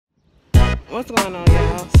What's going on,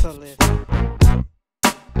 y'all? So listen.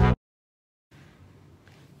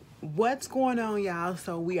 What's going on, y'all?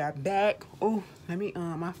 So we are back. Oh, let me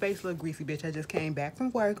my face look greasy, bitch. I just came back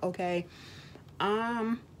from work, okay?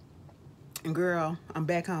 Girl, I'm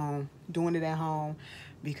back home, doing it at home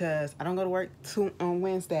because I don't go to work on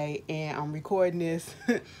Wednesday, and I'm recording this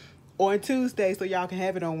on Tuesday so y'all can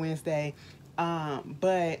have it on Wednesday.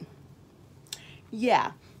 But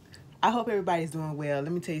yeah, I hope everybody's doing well.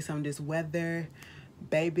 Let me tell you something. This weather,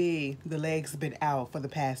 baby, the legs been out for the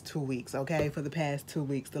past 2 weeks, okay? For the past 2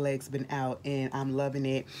 weeks, the legs been out, and I'm loving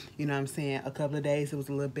it. You know what I'm saying? A couple of days, it was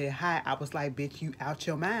a little bit hot. I was like, bitch, you out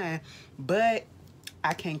your mind. But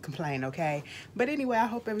I can't complain, okay? But anyway, I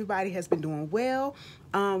hope everybody has been doing well.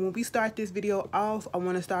 When we start this video off, I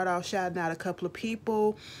want to start off shouting out a couple of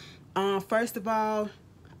people. First of all,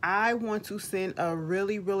 I want to send a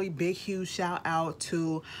really, really big, huge shout out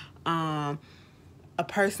to a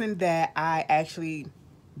person that I actually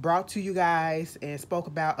brought to you guys and spoke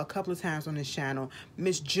about a couple of times on this channel,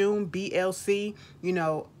 Miss June BLC. You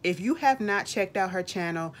know, if you have not checked out her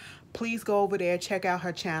channel, please go over there, check out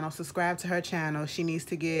her channel, subscribe to her channel. She needs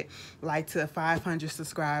to get like to 500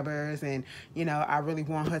 subscribers, and you know, I really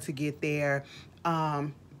want her to get there.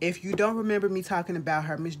 If you don't remember me talking about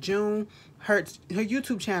her, Miss June, her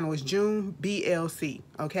YouTube channel is June BLC,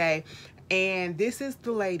 okay? And this is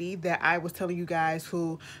the lady that I was telling you guys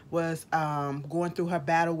who was going through her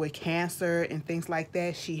battle with cancer and things like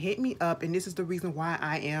that. She hit me up, and this is the reason why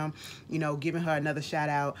I am, you know, giving her another shout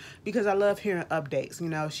out, because I love hearing updates. You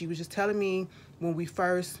know, she was just telling me when we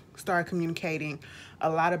first started communicating a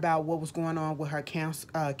lot about what was going on with her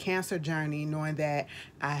cancer journey, knowing that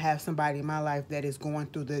I have somebody in my life that is going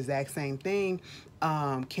through the exact same thing,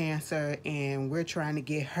 cancer, and we're trying to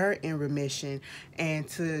get her in remission and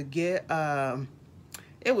to get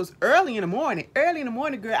it was early in the morning,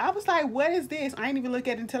 girl. I was like, what is this? I didn't even look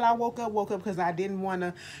at it until I woke up because I didn't want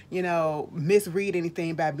to, you know, misread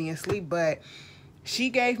anything by being asleep. But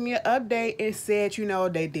she gave me an update and said, you know,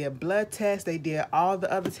 they did blood tests, they did all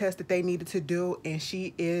the other tests that they needed to do, and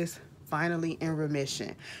she is finally in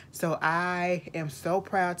remission. So I am so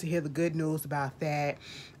proud to hear the good news about that.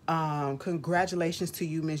 Congratulations to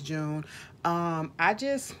you, Miss June. My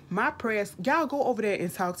prayers, y'all go over there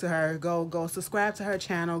and talk to her. Go subscribe to her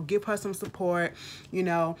channel, give her some support. You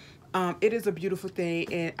know, it is a beautiful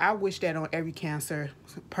thing, and I wish that on every cancer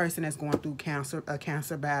person that's going through a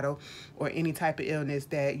cancer battle or any type of illness,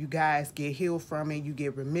 that you guys get healed from it, you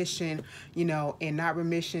get remission, you know, and not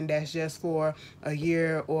remission that's just for a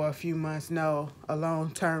year or a few months. No, a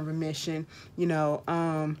long-term remission, you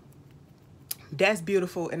know. That's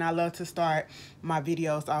beautiful, and I love to start my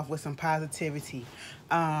videos off with some positivity.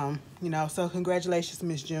 You know, so congratulations,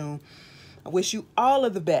 Miss June. I wish you all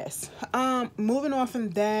of the best. Moving on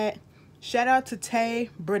from that, shout out to Tay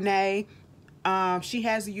Brynae. She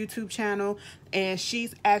has a YouTube channel, and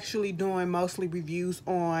she's actually doing mostly reviews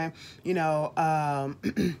on, you know,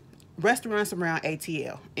 restaurants around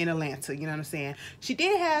ATL in Atlanta. You know what I'm saying? She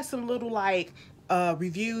did have some little like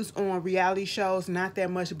reviews on reality shows, not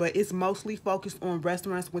that much, but it's mostly focused on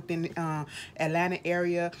restaurants within Atlanta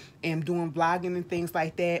area and doing vlogging and things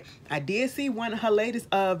like that. I did see one of her latest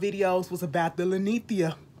videos was about the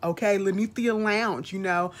Lenithia. Okay, Lenithia Lounge, you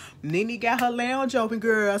know. Nene got her lounge open,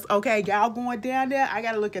 girls. Okay, y'all going down there? I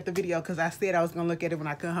got to look at the video because I said I was going to look at it when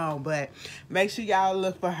I come home. But make sure y'all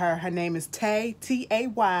look for her. Her name is Tay,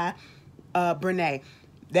 T-A-Y, Brynae.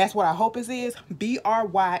 That's what I hope it is,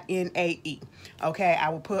 B-R-Y-N-A-E. Okay, I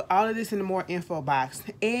will put all of this in the more info box.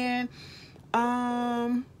 And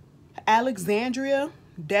Alexandria,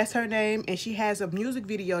 that's her name, and she has a music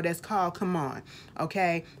video that's called Come On,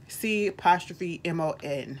 okay?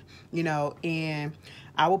 C''M-O-N, you know, and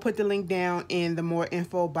I will put the link down in the more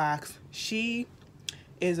info box. She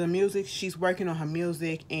is she's working on her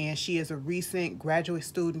music, and she is a recent graduate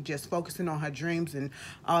student just focusing on her dreams and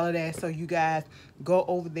all of that. So you guys go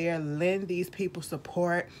over there, lend these people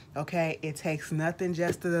support, okay? It takes nothing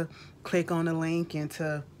just to click on the link and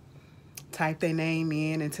to type their name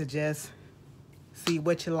in and to just see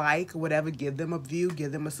what you like, whatever. Give them a view,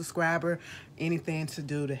 give them a subscriber, anything to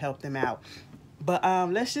do to help them out. But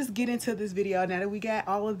let's just get into this video. Now that we got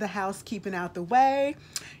all of the housekeeping out the way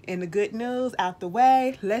and the good news out the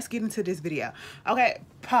way, let's get into this video. Okay,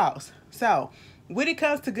 pause. So when it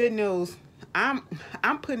comes to good news, I'm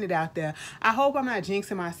putting it out there. I hope I'm not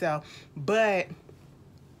jinxing myself, but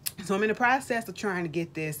so I'm in the process of trying to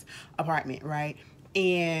get this apartment, right?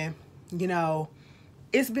 And you know,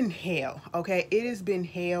 it's been hell, okay? It has been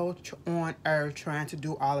hell on earth trying to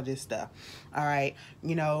do all of this stuff, all right?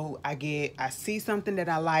 You know, I see something that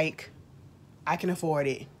I like, I can afford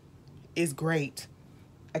it, It's great.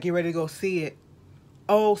 I get ready to go see it.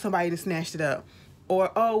 Oh, somebody just snatched it up.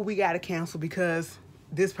 Or, oh, we got to cancel because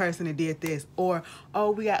this person did this. Or,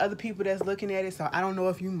 oh, we got other people that's looking at it. So I don't know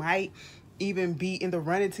if you might even be in the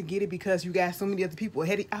running to get it because you got so many other people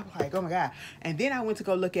ahead of you. I was like, oh my God. And then I went to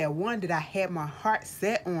go look at one that I had my heart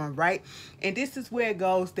set on, right? And this is where it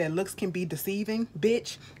goes that looks can be deceiving,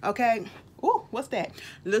 bitch. Okay. Ooh, what's that?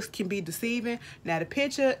 Looks can be deceiving. Now the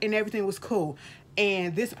picture and everything was cool.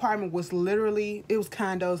 And this apartment was literally, it was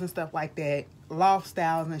condos and stuff like that, loft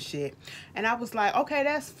styles and shit. And I was like, okay,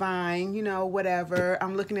 that's fine, you know, whatever.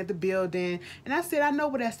 I'm looking at the building. And I said, I know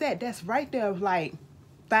where that's at. That's right there, like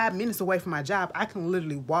 5 minutes away from my job. I can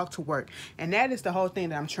literally walk to work. And that is the whole thing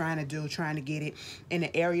that I'm trying to do, trying to get it in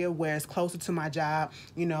an area where it's closer to my job,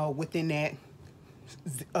 you know, within that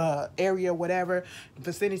area, whatever,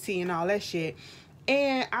 vicinity and all that shit.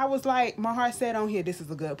 And I was like, my heart said on here, this is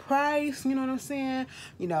a good price, you know what I'm saying?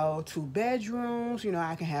 You know, 2 bedrooms, you know,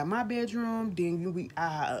 I can have my bedroom, then we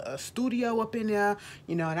a studio up in there,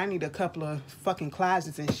 you know, and I need a couple of fucking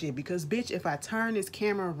closets and shit because, bitch, if I turn this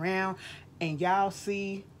camera around and y'all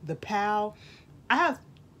see the pile,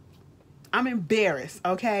 I'm embarrassed,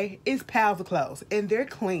 okay? It's piles of clothes, and they're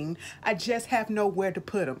clean. I just have nowhere to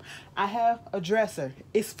put them. I have a dresser.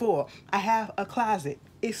 It's full. I have a closet.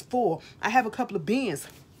 It's full. I have a couple of bins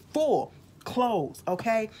full. Clothes,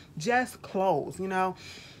 okay? Just clothes, you know?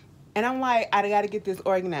 And I'm like, I got to get this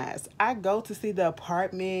organized. I go to see the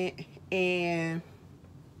apartment, and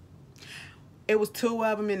it was 2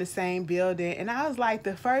 of them in the same building. And I was like,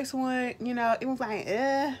 the first one, you know, it was like,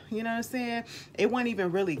 you know what I'm saying? It wasn't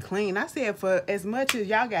even really clean. I said, for as much as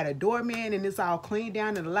y'all got a doorman and it's all clean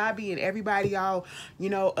down in the lobby and everybody all, you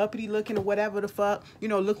know, uppity looking or whatever the fuck, you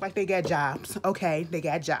know, look like they got jobs. Okay, they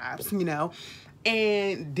got jobs, you know.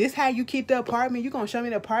 And this how you keep the apartment? You gonna show me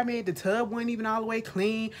the apartment? The tub wasn't even all the way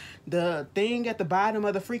clean. The thing at the bottom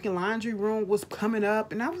of the freaking laundry room was coming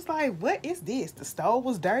up. And I was like, what is this? The stove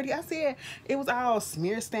was dirty. I said, it was all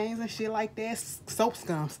smear stains and shit like that. Soap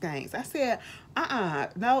scum stains. I said,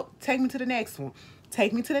 no, take me to the next one.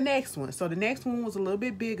 Take me to the next one. So the next one was a little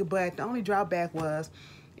bit bigger, but the only drawback was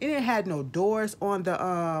it didn't have no doors on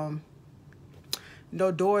the, no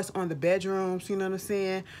doors on the bedrooms, you know what I'm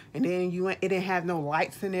saying? And then it didn't have no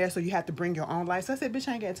lights in there, so you have to bring your own lights. So I said, bitch,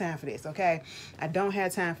 I ain't got time for this, okay? I don't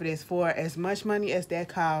have time for this. For as much money as that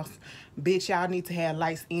costs, bitch, y'all need to have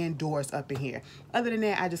lights indoors up in here. Other than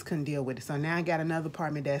that, I just couldn't deal with it. So now I got another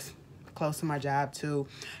apartment that's close to my job too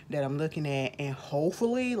that I'm looking at, and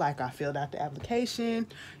hopefully, like, I filled out the application,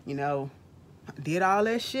 you know, did all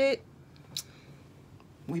that shit.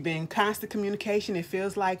 We've been in constant communication. It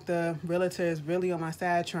feels like the realtor is really on my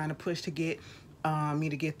side trying to push to get me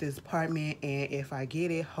to get this apartment. And if I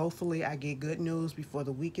get it, hopefully I get good news before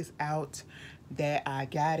the week is out that I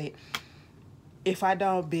got it. If I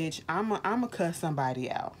don't, bitch, I'ma cuss somebody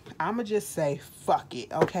out. I'ma just say, fuck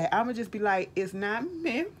it, okay? I'ma just be like, it's not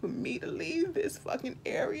meant for me to leave this fucking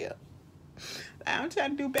area. I'm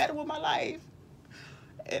trying to do better with my life.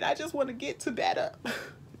 And I just want to get to better.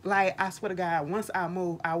 Like, I swear to God, once I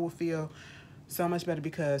move, I will feel so much better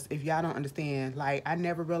because if y'all don't understand, like, I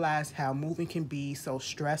never realized how moving can be so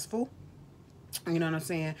stressful. You know what I'm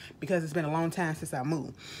saying? Because it's been a long time since I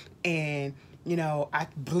moved. And, you know, I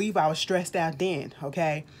believe I was stressed out then,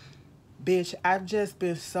 okay? Bitch, I've just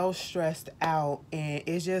been so stressed out. And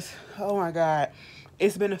it's just, oh my God.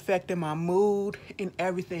 It's been affecting my mood and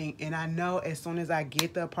everything. And I know as soon as I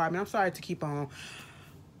get the apartment, I'm sorry to keep on.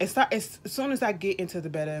 As soon as I get into the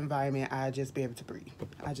better environment, I just be able to breathe.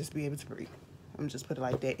 I just be able to breathe. I'm just put it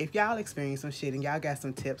like that. If y'all experience some shit and y'all got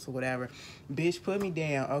some tips or whatever, bitch, put me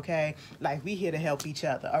down, okay? Like, we here to help each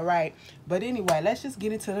other, all right? But anyway, let's just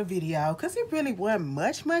get into the video because it really wasn't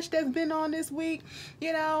much that's been on this week,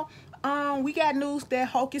 you know? We got news that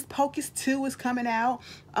Hocus Pocus 2 is coming out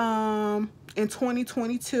in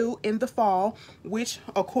 2022 in the fall, which,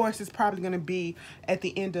 of course, is probably going to be at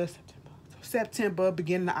the end of September,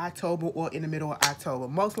 beginning of October, or in the middle of October.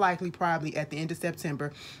 Most likely probably at the end of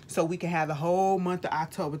September, so we can have the whole month of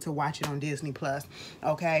October to watch it on Disney Plus,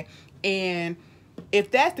 okay? And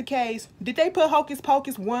if that's the case, did they put Hocus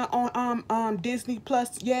Pocus 1 on Disney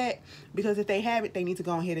Plus yet? Because if they haven't, they need to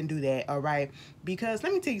go ahead and do that, all right? Because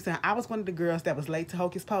let me tell you something. I was one of the girls that was late to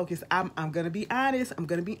Hocus Pocus. I'm going to be honest. I'm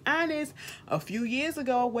going to be honest. A few years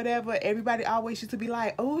ago, whatever, everybody always used to be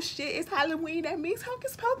like, oh, shit, it's Halloween. That means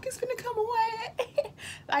Hocus Pocus finna come away.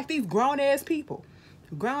 Like these grown-ass people.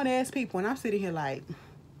 Grown-ass people. And I'm sitting here like,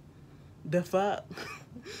 the fuck?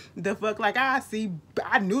 The fuck? Like, I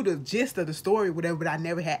knew the gist of the story, whatever, but I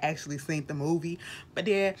never had actually seen the movie. But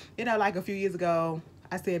then, you know, like a few years ago,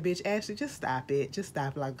 I said, bitch, Ashley, just stop it. Just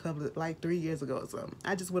stop it. Like 3 years ago or something.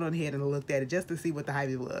 I just went on ahead and looked at it just to see what the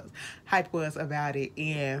hype was about it.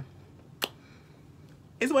 And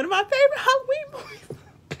it's one of my favorite Halloween movies.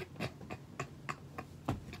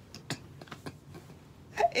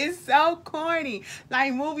 It's so corny.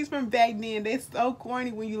 Like, movies from back then, they're so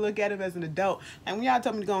corny when you look at them as an adult. And when y'all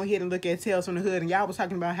told me to go ahead and look at Tales from the Hood, and y'all was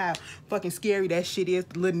talking about how fucking scary that shit is,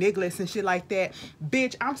 the little nigglets and shit like that.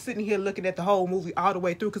 Bitch, I'm sitting here looking at the whole movie all the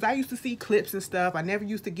way through, because I used to see clips and stuff. I never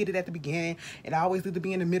used to get it at the beginning. It always used to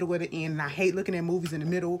be in the middle or the end. And I hate looking at movies in the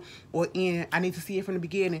middle or end. I need to see it from the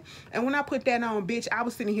beginning. And when I put that on, bitch, I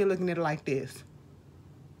was sitting here looking at it like this.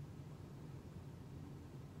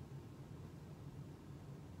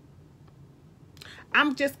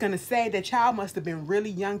 I'm just going to say that y'all must have been really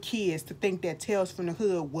young kids to think that Tales from the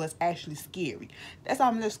Hood was actually scary. That's all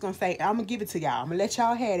I'm just going to say. I'm going to give it to y'all. I'm going to let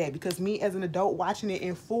y'all have that, because me as an adult watching it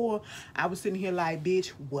in full, I was sitting here like,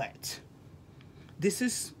 bitch, what? This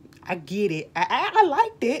is, I get it. I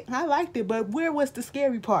liked it. I liked it, but where was the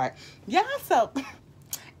scary part? Y'all so,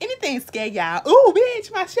 anything scare y'all. Ooh,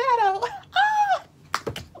 bitch, my shadow. Ah!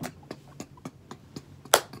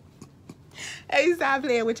 Hey, stop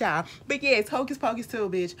playing with y'all. But yeah, it's Hocus Pocus 2,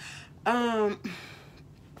 bitch. I'm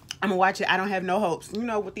gonna watch it. I don't have no hopes. You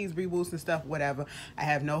know, with these reboots and stuff, whatever. I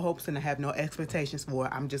have no hopes and I have no expectations for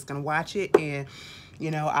it. I'm just gonna watch it, and,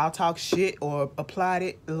 you know, I'll talk shit or applaud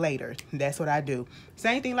it later. That's what I do.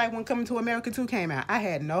 Same thing like when Coming to America 2 came out. I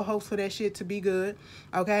had no hopes for that shit to be good.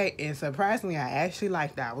 Okay? And surprisingly, I actually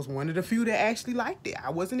liked it. I was one of the few that actually liked it.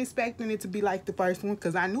 I wasn't expecting it to be like the first one,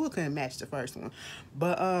 because I knew it couldn't match the first one.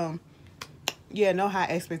 But, yeah, no high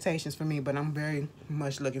expectations for me, but I'm very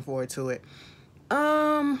much looking forward to it.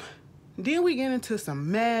 Then we get into some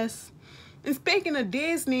mess. And speaking of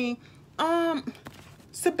Disney,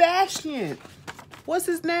 Sebastian, what's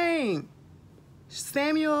his name?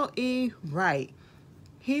 Samuel E. Wright.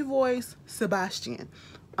 He voiced Sebastian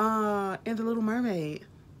in The Little Mermaid.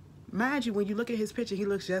 Mind you, when you look at his picture, he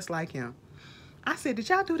looks just like him. I said, did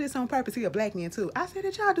y'all do this on purpose? He a black man too. I said,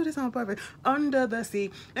 did y'all do this on purpose? Under the Sea.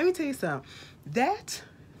 Let me tell you something. That,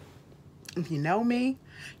 if you know me,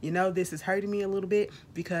 you know this is hurting me a little bit,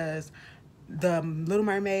 because The Little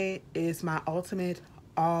Mermaid is my ultimate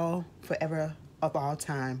forever of all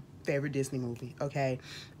time favorite Disney movie, okay?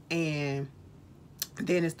 And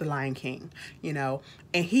then it's The Lion King, you know,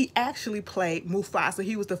 and he actually played Mufasa.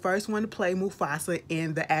 He was the first one to play Mufasa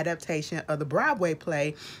in the adaptation of the Broadway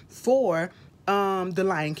play for The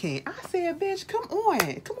Lion King. I said, bitch, come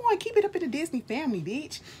on, keep it up in the Disney family,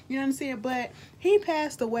 bitch. You know what I'm saying? But he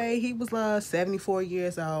passed away. He was 74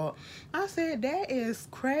 years old. I said, that is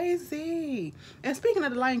crazy. And speaking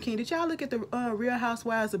of The Lion King, did y'all look at the Real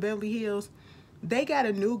Housewives of Beverly Hills? They got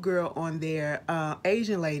a new girl on there,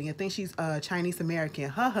 Asian lady. I think she's Chinese American.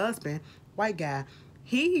 Her husband, white guy,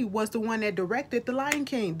 he was the one that directed The Lion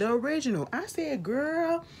King, the original. I said,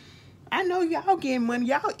 girl, I know y'all getting money.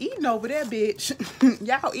 Y'all eating over there, bitch.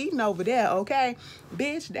 Y'all eating over there, okay?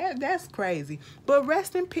 Bitch, that's crazy. But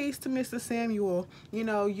rest in peace to Mr. Samuel. You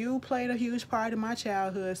know, you played a huge part in my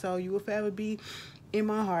childhood, so you will forever be in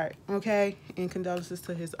my heart, okay? And condolences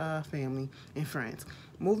to his family and friends.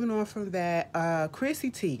 Moving on from that,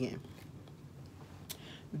 Chrissy Teigen.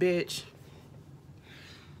 Bitch,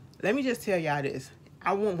 let me just tell y'all this.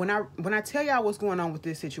 When I tell y'all what's going on with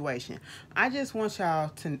this situation, I just want y'all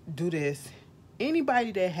to do this.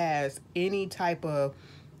 Anybody that has any type of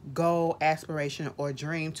goal, aspiration, or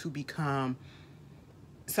dream to become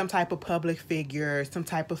some type of public figure, some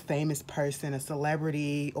type of famous person, a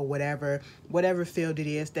celebrity, or whatever field it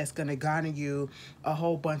is that's going to garner you a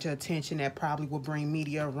whole bunch of attention, that probably will bring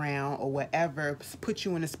media around or whatever, put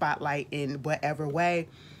you in the spotlight in whatever way,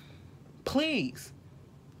 please,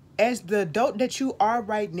 as the adult that you are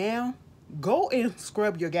right now, go and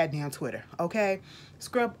scrub your goddamn Twitter, okay?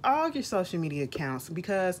 Scrub all your social media accounts,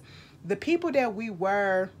 because the people that we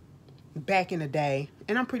were back in the day,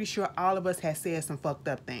 and I'm pretty sure all of us has said some fucked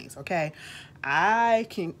up things, okay? I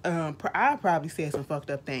probably said some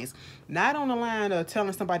fucked up things. Not on the line of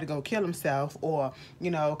telling somebody to go kill himself, or,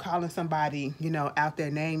 you know, calling somebody, you know, out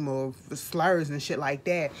their name or slurs and shit like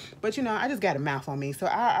that. But, you know, I just got a mouth on me, so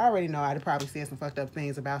I already know I'd probably said some fucked up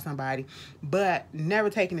things about somebody, but never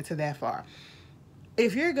taking it to that far.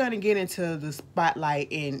 If you're going to get into the spotlight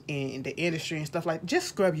in the industry and stuff like, just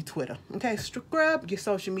scrub your Twitter, okay? Scrub your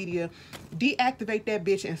social media, deactivate that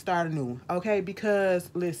bitch and start a new one, okay? Because,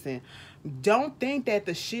 listen, don't think that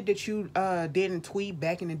the shit that you didn't tweet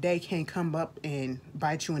back in the day can come up and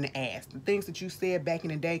bite you in the ass. The things that you said back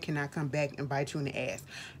in the day cannot come back and bite you in the ass.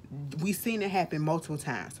 We've seen it happen multiple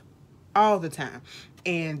times. all the time.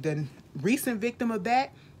 And the recent victim of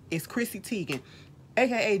that is Chrissy Teigen,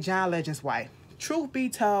 aka John Legend's wife. Truth be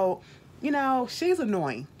told, you know, she's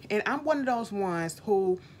annoying. And I'm one of those ones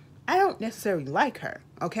who I don't necessarily like her,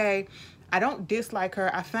 okay? I don't dislike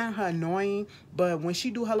her. I find her annoying, but when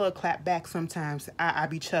she do her little clap back sometimes, I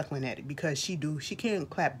be chuckling at it because she can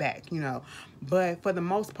clap back, you know. But for the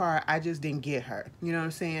most part, I just didn't get her. You know what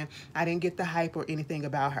I'm saying? I didn't get the hype or anything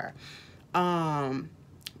about her. I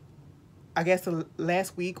guess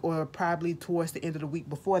last week or probably towards the end of the week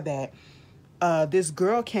before that, this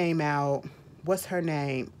girl came out. What's her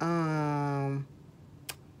name?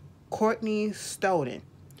 Courtney Stodden.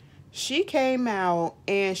 She came out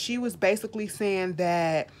and she was basically saying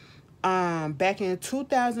that back in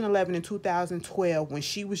 2011 and 2012, when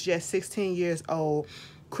she was just 16 years old,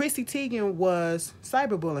 Chrissy Teigen was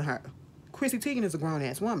cyberbullying her. Chrissy Teigen is a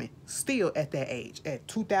grown-ass woman still at that age, at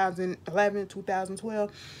 2011,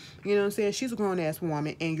 2012. You know what I'm saying? She's a grown-ass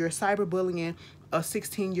woman, and you're cyberbullying a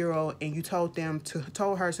 16-year-old, and you told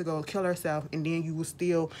her to go kill herself, and then you were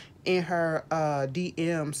still in her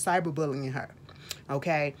DM cyberbullying her.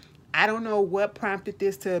 Okay? I don't know what prompted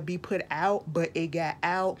this to be put out, but it got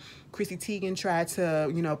out. Chrissy Teigen tried to,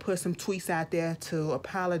 you know, put some tweets out there to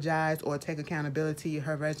apologize or take accountability,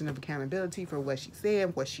 her version of accountability for what she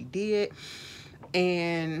said, what she did.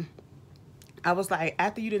 And I was like,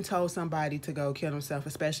 after you done told somebody to go kill themselves,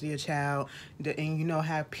 especially a child, and you know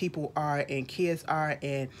how people are and kids are,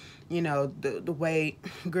 and you know the way,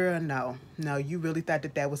 girl, no, you really thought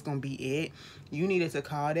that was gonna be it. You needed to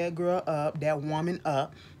call that girl up, that woman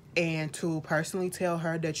up, and to personally tell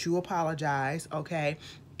her that you apologize, okay,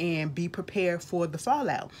 and be prepared for the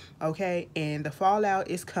fallout, okay. And the fallout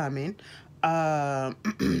is coming.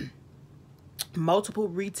 Multiple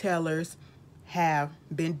retailers have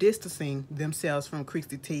been distancing themselves from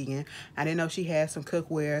Chrissy Teigen. I didn't know she had some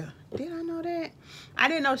cookware. Did I know that? I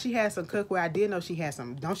didn't know she had some cookware. I did know she had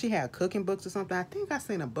some. Don't she have cooking books or something? I think I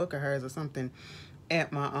seen a book of hers or something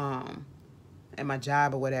at my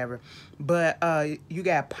job or whatever. But you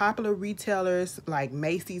got popular retailers like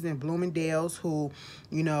Macy's and Bloomingdale's who,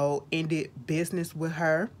 you know, ended business with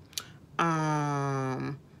her.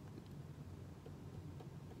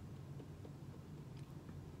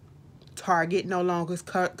 Target no longer is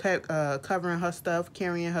covering her stuff,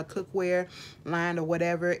 carrying her cookware line or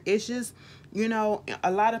whatever. It's just, you know,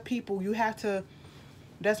 a lot of people, you have to,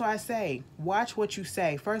 that's why I say, watch what you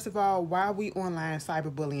say. First of all, why are we online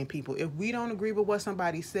cyberbullying people? If we don't agree with what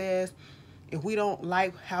somebody says, if we don't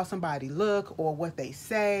like how somebody look or what they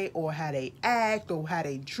say or how they act or how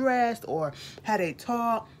they dress or how they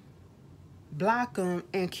talk, block them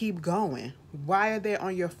and keep going. Why are they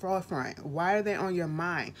on your forefront? Why are they on your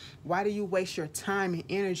mind? Why do you waste your time and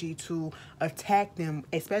energy to attack them,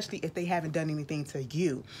 especially if they haven't done anything to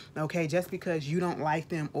you? Okay, just because you don't like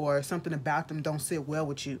them or something about them don't sit well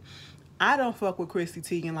with you. I don't fuck with Chrissy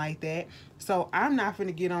Teigen like that. So I'm not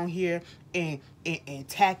finna get on here and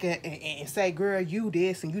attack her and say, girl, you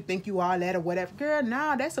this and you think you all that or whatever. Girl,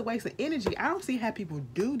 nah, that's a waste of energy. I don't see how people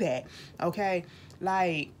do that. Okay,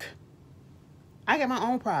 like, I got my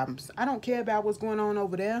own problems. I don't care about what's going on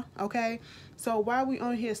over there, okay? So why are we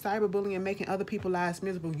on here cyberbullying and making other people's lives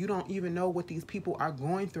miserable? You don't even know what these people are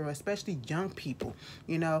going through, especially young people.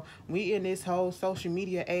 You know, we in this whole social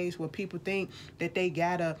media age where people think that they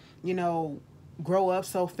gotta, you know, grow up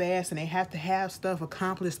so fast and they have to have stuff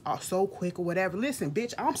accomplished so quick or whatever. Listen,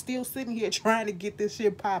 bitch, I'm still sitting here trying to get this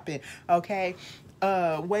shit popping, okay?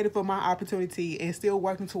 Waiting for my opportunity and still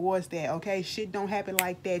working towards that, okay? Shit don't happen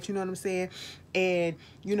like that, you know what I'm saying? And,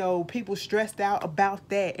 you know, people stressed out about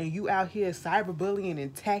that, and you out here cyberbullying and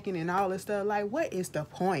attacking and all this stuff. Like, what is the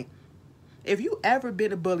point? If you ever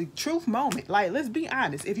been a bully, truth moment, like, let's be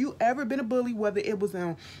honest. If you ever been a bully, whether it was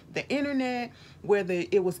on the internet, whether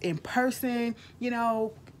it was in person, you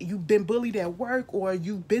know, you've been bullied at work, or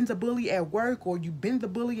you've been the bully at work, or you've been the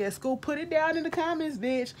bully at school, put it down in the comments,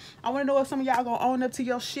 bitch. I want to know if some of y'all gonna own up to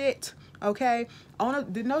your shit, okay? Own up,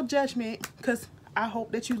 no judgment, because I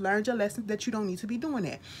hope that you learned your lesson that you don't need to be doing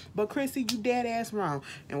that. But Chrissy, you dead ass wrong.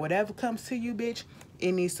 And whatever comes to you, bitch,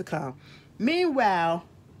 it needs to come. Meanwhile,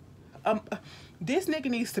 this nigga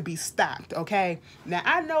needs to be stopped, okay? Now,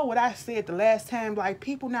 I know what I said the last time, like,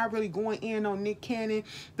 people not really going in on Nick Cannon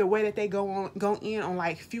the way that they go in on,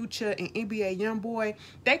 like, Future and NBA Youngboy.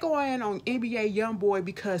 They go in on NBA Youngboy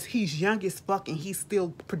because he's young as fuck and he's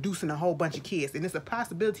still producing a whole bunch of kids. And it's a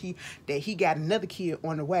possibility that he got another kid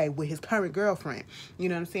on the way with his current girlfriend. You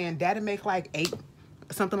know what I'm saying? That'll make, like, 8,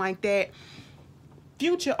 something like that.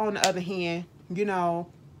 Future, on the other hand, you know,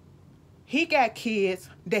 he got kids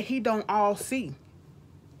that he don't all see.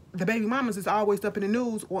 the baby mamas is always up in the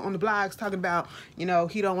news or on the blogs talking about, you know,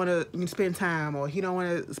 he don't want to spend time, or he don't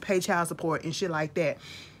want to pay child support and shit like that.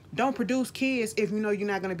 Don't produce kids if you know you're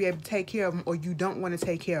not going to be able to take care of them, or you don't want to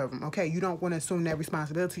take care of them, okay? You don't want to assume that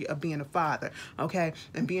responsibility of being a father, okay?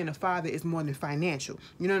 And being a father is more than financial.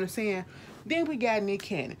 You know what I'm saying? Then we got Nick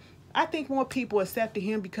Cannon. I think more people accepted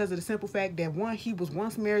him because of the simple fact that, one, he was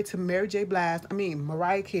once married to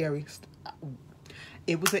Mariah Carey.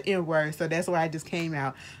 It was an N word, so that's why I just came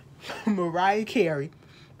out. Mariah Carey,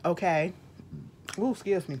 okay? Ooh,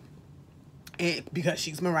 excuse me. And because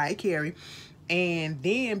she's Mariah Carey. And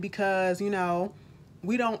then because, you know,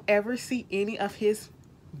 we don't ever see any of his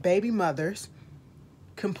baby mothers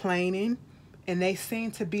complaining. And they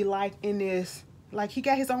seem to be like in this, like he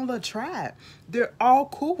got his own little tribe. They're all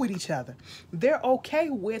cool with each other. They're okay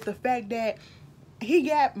with the fact that he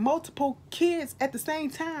got multiple kids at the same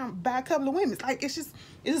time by a couple of women. Like, it's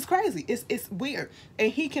just crazy. It's weird. And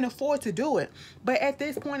he can afford to do it. But at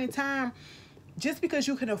this point in time, just because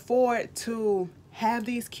you can afford to have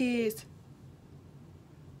these kids,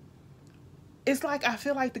 it's like I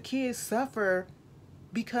feel like the kids suffer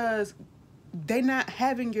because they're not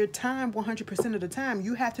having your time 100% of the time.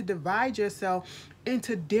 You have to divide yourself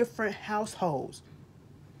into different households.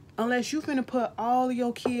 Unless you finna put all of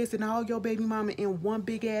your kids and all your baby mama in one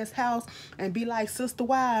big ass house and be like Sister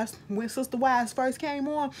Wives. When Sister Wives first came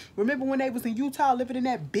on, remember when they was in Utah living in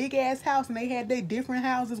that big ass house and they had their different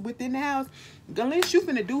houses within the house? Unless you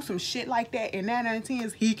finna do some shit like that, and 9 out of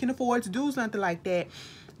 10 he can afford to do something like that,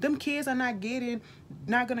 them kids are not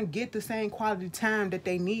gonna get the same quality time that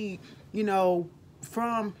they need, you know,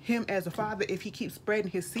 from him as a father if he keeps spreading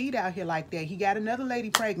his seed out here like that. He got another lady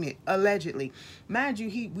pregnant, allegedly. Mind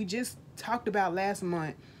you, we just talked about last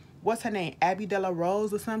month, what's her name, Abby De La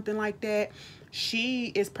Rose or something like that. She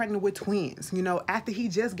is pregnant with twins. You know, after he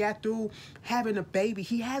just got through having a baby,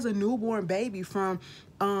 he has a newborn baby from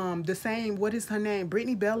the same, what is her name,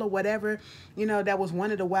 Brittany Bell or whatever, you know, that was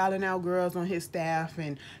one of the Wild 'N Out girls on his staff.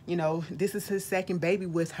 And, you know, this is his second baby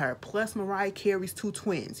with her, plus Mariah Carey's 2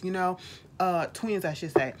 twins, you know, twins, I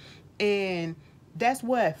should say. And that's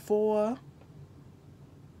what, 4,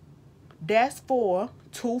 that's 4,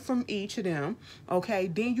 2 from each of them, okay?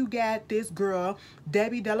 Then you got this girl,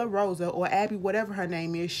 Debbie De La Rosa, or Abby, whatever her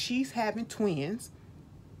name is. She's having twins,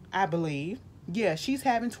 I believe. Yeah, she's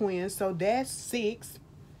having twins, so that's 6.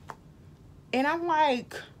 And I'm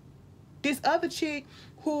like, this other chick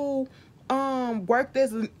who worked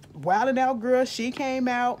as a Wild 'N Out girl, she came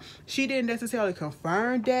out. She didn't necessarily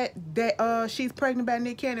confirm that she's pregnant by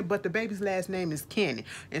Nick Cannon, but the baby's last name is Cannon.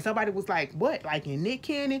 And somebody was like, what? Like in Nick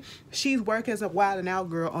Cannon? She's worked as a Wild 'N Out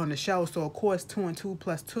girl on the show. So of course 2 and 2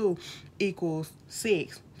 plus 2 equals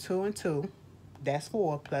 6. 2 and 2, that's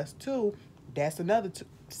 4, plus 2, that's another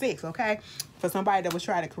 6, okay? For somebody that was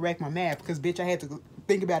trying to correct my math, because bitch, I had to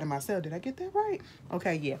think about it myself. Did I get that right?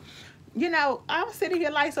 Okay, yeah. You know, I'm sitting here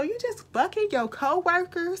like, so you just fucking your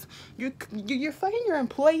co-workers? You're fucking your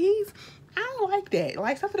employees? I don't like that.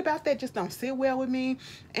 Like, something about that just don't sit well with me.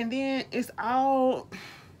 And then it's all,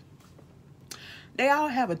 they all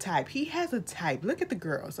have a type. He has a type. Look at the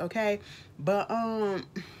girls, okay? But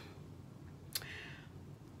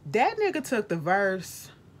that nigga took the verse,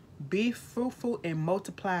 be fruitful and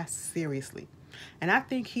multiply, seriously. And I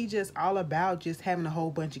think he just all about just having a whole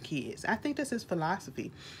bunch of kids. I think that's his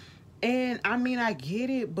philosophy. And I mean, I get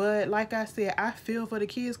it, but like I said, I feel for the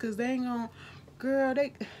kids, because they ain't gonna, girl,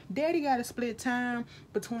 daddy gotta split time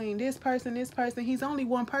between this person. He's only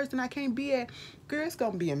one person. I can't be at, girl, it's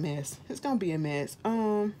gonna be a mess. It's gonna be a mess.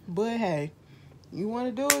 But hey, you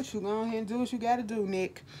wanna do it, you go ahead and do what you gotta do,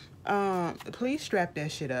 Nick. Please strap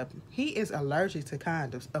that shit up. He is allergic to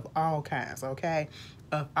condoms of all kinds, okay?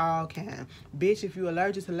 Of all kinds. Bitch, if you're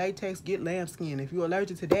allergic to latex, get lambskin. If you're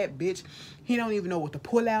allergic to that, bitch, he don't even know what the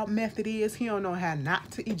pull-out method is. He don't know how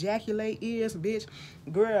not to ejaculate is, bitch.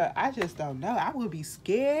 Girl, I just don't know. I would be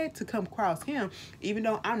scared to come across him, even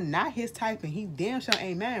though I'm not his type and he damn sure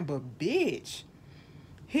ain't mine. But bitch,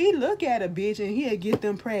 he look at a bitch and he'll get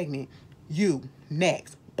them pregnant. You,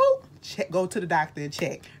 next. Boop. Check, go to the doctor and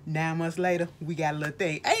check. 9 months later, we got a little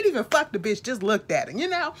thing. I ain't even fucked the bitch, just looked at her, you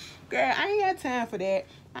know? Girl, I ain't got time for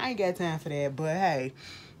that. But hey,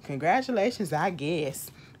 congratulations, I guess.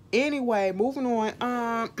 Anyway, moving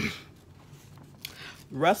on.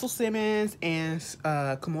 Russell Simmons and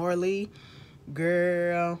Kimora Lee.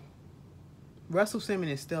 Girl, Russell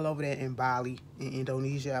Simmons is still over there in Bali, in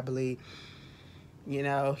Indonesia, I believe. You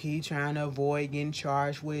know, he trying to avoid getting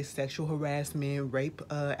charged with sexual harassment, rape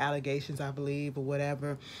allegations, I believe, or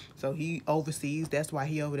whatever. So he overseas. That's why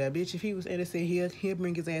he over there. Bitch, if he was innocent, he'll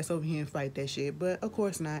bring his ass over here and fight that shit. But of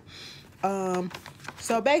course not.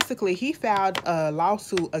 So basically, he filed a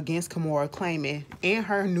lawsuit against Kimora claiming and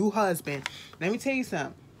her new husband. Let me tell you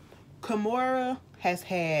something. Kimora has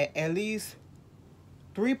had at least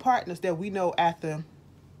 3 partners that we know after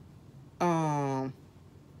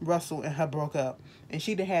Russell and her broke up. And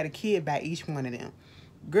she done had a kid by each one of them.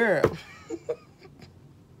 Girl.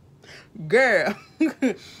 Girl.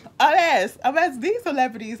 Unless these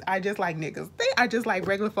celebrities are just like niggas. They are just like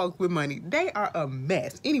regular folks with money. They are a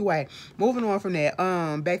mess. Anyway, moving on from that.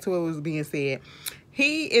 Back to what was being said.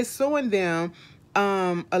 He is suing them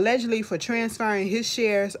allegedly for transferring his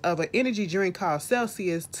shares of an energy drink called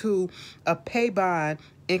Celsius to a pay bond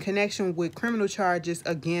in connection with criminal charges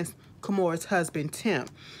against Kimora's husband, Tim.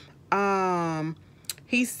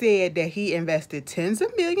 He said that he invested tens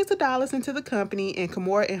of millions of dollars into the company, and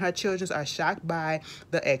Kimora and her children are shocked by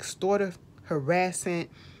the extortive harassment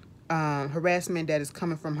that is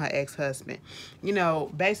coming from her ex-husband. You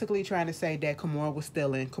know, basically trying to say that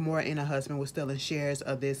Kimora and her husband were stealing shares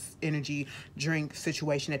of this energy drink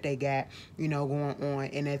situation that they got, you know, going on.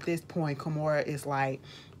 And at this point, Kimora is like,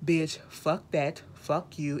 bitch, fuck that,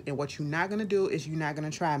 fuck you, and what you're not gonna do is you're not gonna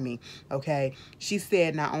try me, okay? She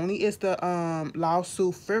said not only is the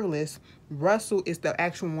lawsuit frivolous, Russell is the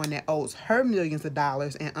actual one that owes her millions of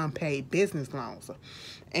dollars in unpaid business loans.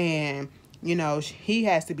 And you know, he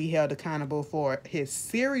has to be held accountable for his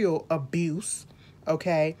serial abuse,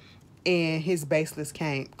 okay, and his baseless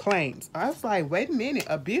claims. I was like, wait a minute,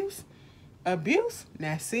 abuse?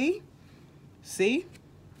 Now, see?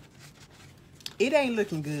 It ain't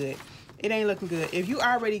looking good. It ain't looking good. If you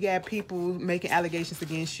already got people making allegations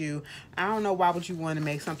against you, I don't know why would you want to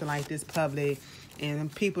make something like this public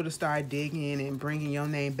and people to start digging and bringing your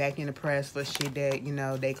name back in the press for shit that, you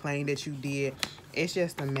know, they claim that you did. It's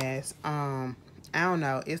just a mess. I don't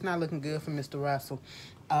know. It's not looking good for Mr. Russell.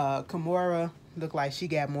 Kimora look like she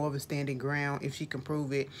got more of a standing ground if she can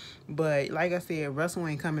prove it. But like I said, Russell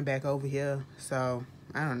ain't coming back over here. So,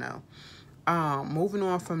 I don't know. Moving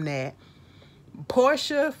on from that.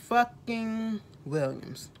 Portia fucking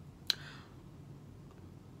Williams.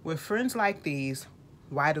 With friends like these,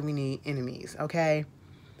 why do we need enemies, okay?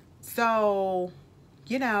 So,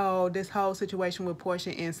 you know, this whole situation with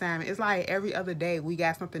Portia and Simon, it's like every other day we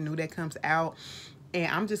got something new that comes out. And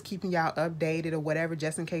I'm just keeping y'all updated or whatever,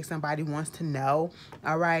 just in case somebody wants to know,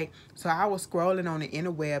 all right? So I was scrolling on the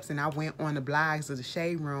interwebs, and I went on the blogs of the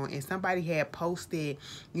Shade Room, and somebody had posted,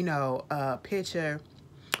 you know, a picture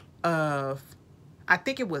of, I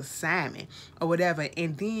think it was Simon or whatever.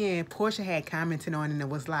 And then Portia had commented on it and it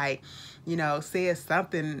was like, you know, said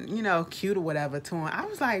something, you know, cute or whatever to him. I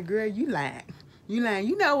was like, girl, you lying. You lying.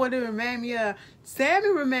 You know what it reminds me of? Sammy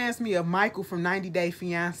reminds me of Michael from 90 Day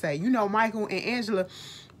Fiance. You know, Michael and Angela.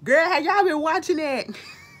 Girl, have y'all been watching that?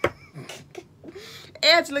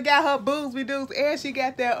 Angela got her boobs reduced and she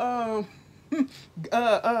got that,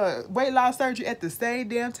 weight loss surgery at the same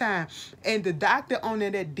damn time, and the doctor on there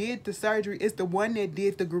that did the surgery is the one that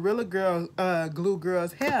did the Gorilla Girl Glue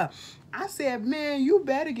Girl's hair. I said, man, you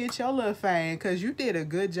better get your little thing because you did a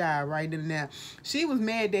good job right in there. She was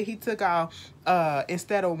mad that he took off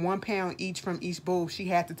instead of 1 pound each from each boob, he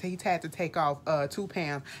had to take off 2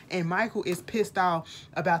 pounds. And Michael is pissed off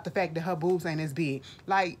about the fact that her boobs ain't as big.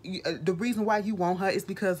 Like the reason why you want her is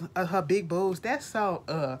because of her big boobs. That's so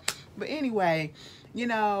But anyway, you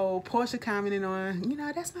know, Portia commenting on, you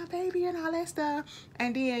know, that's my baby and all that stuff.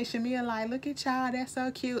 And then Shamia like, look at y'all, that's so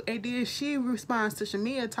cute. And then she responds to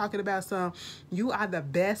Shamia talking about you are the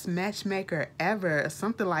best matchmaker ever, or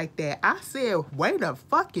something like that. I said, wait a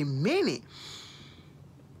fucking minute.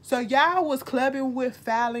 So y'all was clubbing with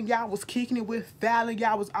Fallon, y'all was kicking it with Fallon,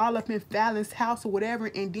 y'all was all up in Fallon's house or whatever,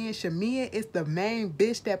 and then Shamia is the main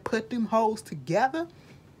bitch that put them hoes together.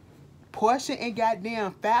 Portia and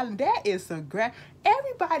goddamn Fallon, that is some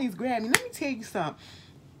everybody's Grammy. Let me tell you something.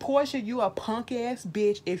 Portia, you a punk ass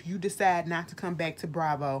bitch if you decide not to come back to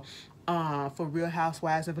Bravo for Real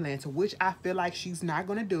Housewives of Atlanta, which I feel like she's not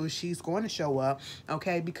going to do. She's going to show up,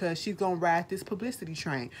 okay, because she's going to ride this publicity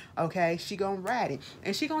train, okay? She going to ride it,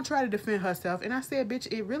 and she going to try to defend herself. And I said,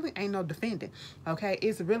 bitch, it really ain't no defending, okay?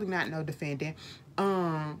 It's really not no defending.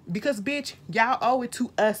 Because bitch, y'all owe it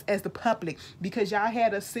to us as the public, because y'all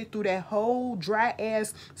had us sit through that whole dry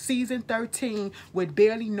ass season 13 with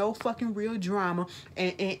barely no fucking real drama,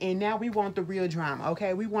 and now we want the real drama,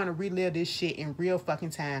 okay? We want to relive this shit in real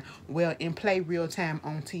fucking time, well, and play real time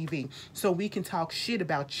on TV, so we can talk shit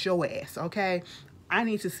about your ass, okay? I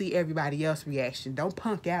need to see everybody else's reaction. Don't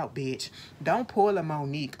punk out, bitch. Don't pull a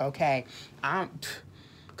Monique, okay?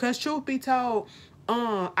 Cause truth be told,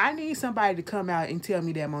 I need somebody to come out and tell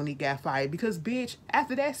me that Monique got fired because, bitch,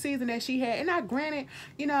 after that season that she had, and I granted,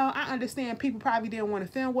 you know, I understand people probably didn't want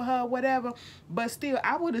to film with her, whatever, but still,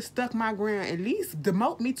 I would have stuck my ground, at least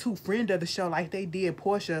demote me to friend of the show like they did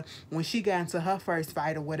Portia when she got into her first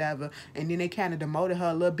fight or whatever, and then they kind of demoted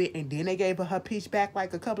her a little bit, and then they gave her peach back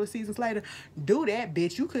like a couple of seasons later. Do that,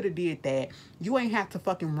 bitch. You could have did that. You ain't have to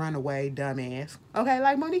fucking run away, dumbass. Okay,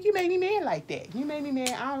 like, Monique, you made me mad like that. You made me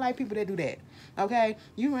mad. I don't like people that do that. Okay,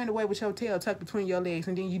 you ran away with your tail tucked between your legs,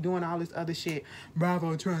 and then you doing all this other shit.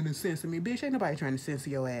 Bravo trying to censor me, bitch. Ain't nobody trying to censor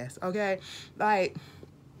your ass. Okay, like,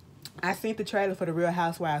 I seen the trailer for the Real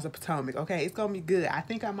Housewives of Potomac. Okay, it's gonna be good. I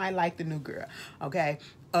think I might like the new girl. Okay,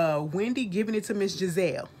 Wendy giving it to Miss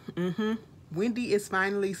Giselle. Wendy is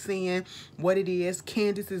finally seeing what it is.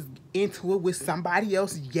 Candace is into it with somebody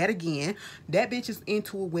else yet again. That bitch is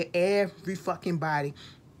into it with every fucking body.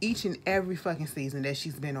 Each and every fucking season that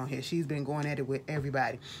she's been on here. She's been going at it with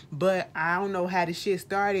everybody. But I don't know how the shit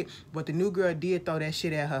started, but the new girl did throw that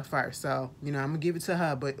shit at her first. So, you know, I'm going to give it to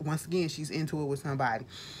her. But once again, she's into it with somebody.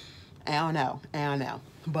 I don't know.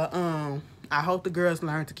 But I hope the girls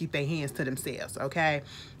learn to keep their hands to themselves, okay?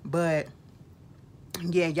 But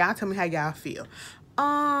yeah, y'all tell me how y'all feel.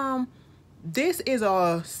 This is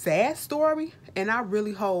a sad story, and I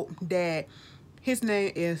really hope that his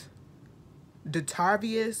name is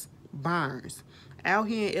DeTarvius Burns out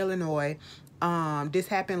here in Illinois. This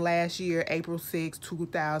happened last year, April 6,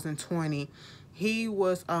 2020. He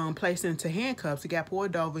was placed into handcuffs. He got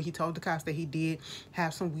pulled over. He told the cops that he did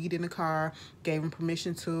have some weed in the car, gave him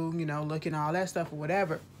permission to, you know, look and all that stuff or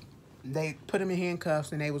whatever. They put him in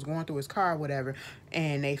handcuffs, and they was going through his car or whatever,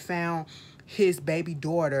 and they found his baby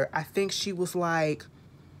daughter. I think she was like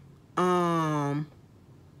 2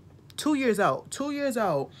 years old. 2 years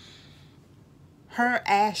old. Her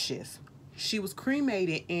ashes, she was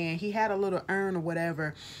cremated, and he had a little urn or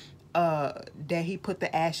whatever that he put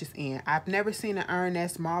the ashes in. I've never seen an urn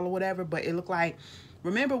that small or whatever, but it looked like,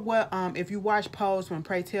 remember what if you watch Pose when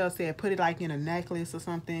Pray Tell said put it like in a necklace or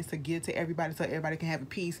something to give to everybody so everybody can have a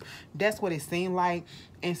piece. That's what it seemed like.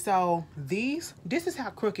 And so this is how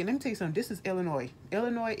crooked. Let me tell you something. This is Illinois.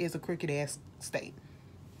 Illinois is a crooked ass state.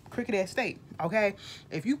 Crooked ass state, okay?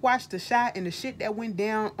 If you watch the shot and the shit that went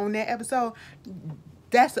down on that episode,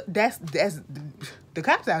 that's the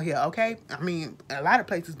cops out here, okay? I mean, a lot of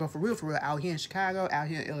places, but for real, out here in Chicago, out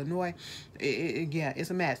here in Illinois, yeah, it's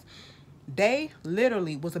a mess. They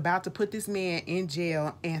literally was about to put this man in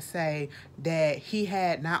jail and say that he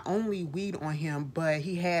had not only weed on him, but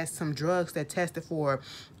he had some drugs that tested for,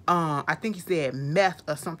 I think he said meth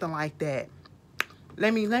or something like that.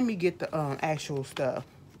 Let me get the actual stuff.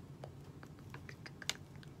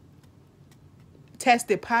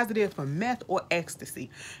 Tested positive for meth or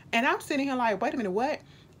ecstasy. And I'm sitting here like, wait a minute, what?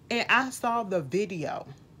 And I saw the video.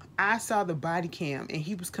 I saw the body cam, and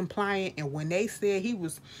he was compliant. And when they said he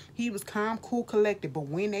was calm, cool, collected, but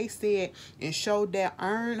when they said and showed that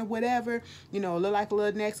urn or whatever, you know, look like a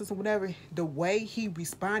little nexus or whatever, the way he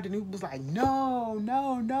responded, he was like, no,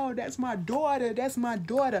 that's my daughter,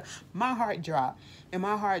 My heart dropped, and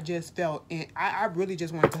my heart just felt, and I really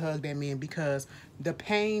just wanted to hug that man, because the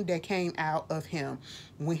pain that came out of him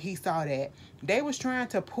when he saw that. They was trying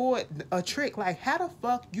to pull a trick, like, how the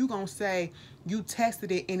fuck you gonna say you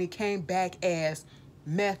tested it and it came back as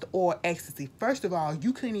meth or ecstasy? First of all,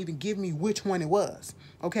 you couldn't even give me which one it was.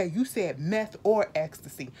 Okay, you said meth or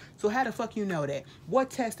ecstasy. So how the fuck you know that?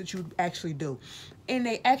 What test did you actually do? And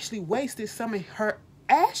they actually wasted some of her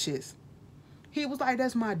ashes. He was like,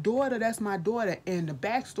 that's my daughter. And the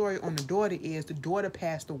backstory on the daughter is the daughter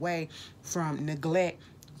passed away from neglect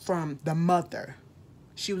from the mother.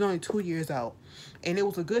 She was only 2 years old. And it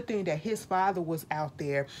was a good thing that his father was out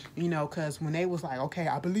there, you know, because when they was like, okay,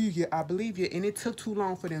 I believe you. And it took too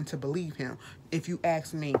long for them to believe him, if you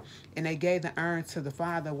ask me. And they gave the urn to the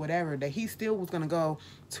father, whatever, that he still was going to go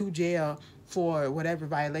to jail for whatever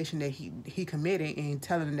violation that he committed, and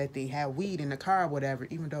telling them that they had weed in the car or whatever,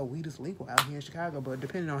 even though weed is legal out here in Chicago. But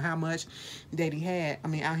depending on how much that he had, I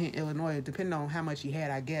mean, out here in Illinois, depending on how much he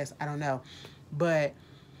had, I guess, I don't know. But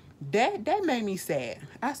that made me sad.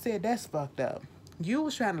 I said, that's fucked up. You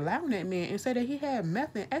was trying to lie on that man and say that he had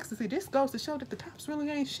meth and ecstasy. This goes to show that the cops really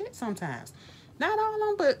ain't shit sometimes. Not all of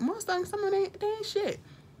them, but most of them, some of them, they ain't shit.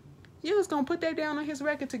 You was gonna put that down on his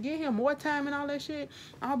record to get him more time and all that shit,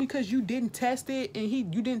 all because you didn't test it and you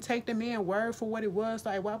didn't take the man's word for what it was.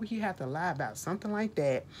 Like, why would he have to lie about something like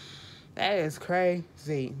that? That is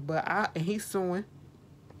crazy. But he's suing,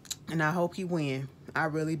 and I hope he win. I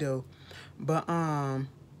really do. But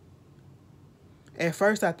At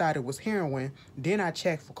first, I thought it was heroin. Then I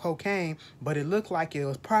checked for cocaine, but it looked like it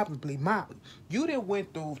was probably Molly. You done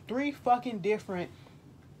went through 3 fucking different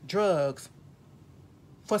drugs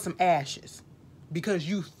for some ashes because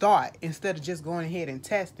you thought, instead of just going ahead and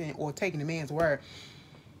testing or taking the man's word.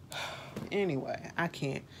 Anyway, I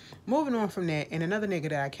can't. Moving on from that, and another nigga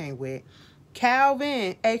that I came with,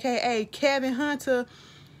 Calvin, aka Kevin Hunter.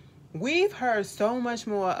 We've heard so much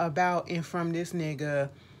more about and from this nigga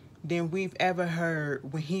than we've ever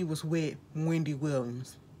heard when he was with Wendy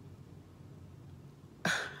Williams.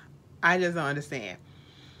 I just don't understand.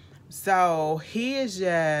 So he is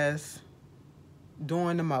just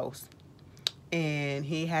doing the most. And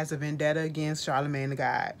he has a vendetta against Charlamagne the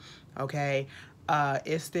God. Okay?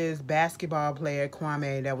 It's this basketball player,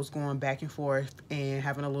 Kwame, that was going back and forth and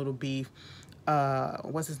having a little beef.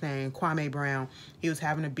 What's his name? Kwame Brown. He was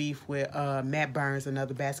having a beef with Matt Burns,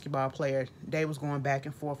 another basketball player. They was going back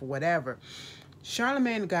and forth or whatever.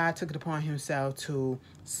 Charlamagne the God took it upon himself to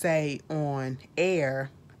say on air,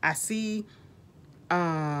 I see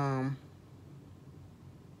talking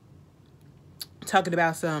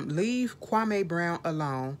about some leave Kwame Brown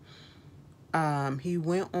alone. He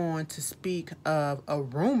went on to speak of a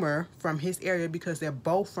rumor from his area, because they're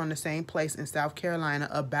both from the same place in South Carolina,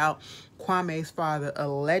 about Kwame's father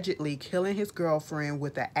allegedly killing his girlfriend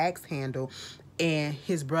with an axe handle and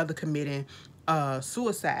his brother committing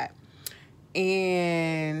suicide.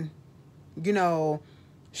 And, you know,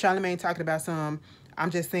 Charlamagne talking about some,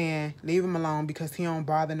 I'm just saying, leave him alone because he don't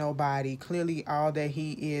bother nobody. Clearly, all that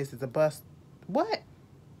he is a bust. What?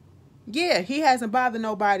 Yeah, he hasn't bothered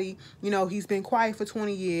nobody. You know, he's been quiet for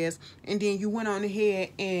 20 years. And then you went on ahead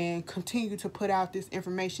and continued to put out this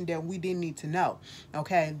information that we didn't need to know.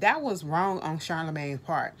 Okay, that was wrong on Charlamagne's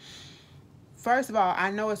part. First of all,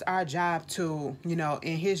 I know it's our job to, you know,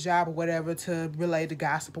 in his job or whatever, to relay the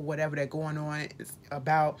gossip or whatever that's going on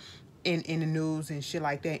about in the news and shit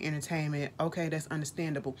like that, entertainment. Okay, that's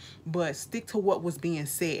understandable. But stick to what was being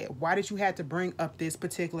said. Why did you have to bring up this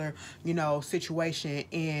particular, you know, situation?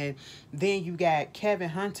 And then you got Kevin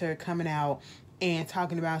Hunter coming out and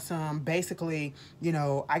talking about some, basically, you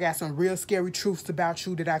know, I got some real scary truths about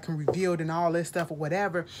you that I can reveal and all this stuff or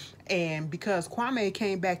whatever. And because Kwame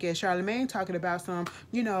came back at Charlamagne talking about some,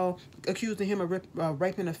 you know, accusing him of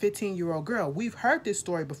raping a 15-year-old girl. We've heard this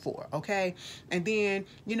story before, okay? And then,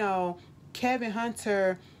 you know, Kevin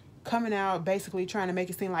Hunter coming out basically trying to make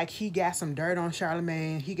it seem like he got some dirt on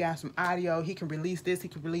Charlamagne. He got some audio. He can release this. He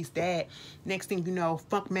can release that. Next thing you know,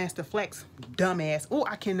 Funkmaster Flex, dumbass. Oh,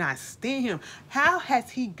 I cannot stand him. How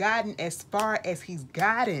has he gotten as far as he's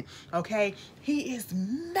gotten? Okay? He is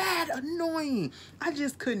mad annoying. I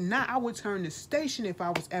just could not. I would turn the station if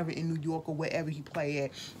I was ever in New York or wherever he played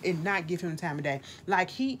at and not give him the time of day.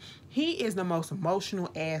 Like, he is the most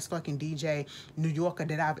emotional ass fucking DJ New Yorker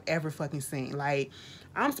that I've ever fucking seen. Like,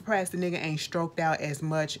 I'm surprised the nigga ain't stroked out as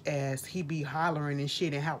much as he be hollering and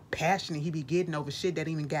shit, and how passionate he be getting over shit that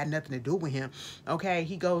even got nothing to do with him. Okay,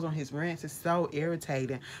 he goes on his rants. It's so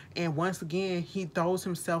irritating. And once again, he throws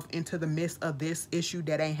himself into the midst of this issue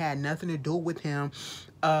that ain't had nothing to do with him.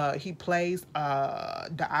 He plays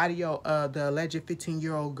the audio of the alleged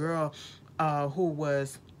 15-year-old girl who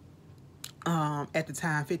was at the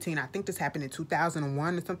time 15. I think this happened in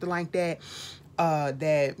 2001 or something like that.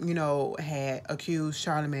 That, you know, had accused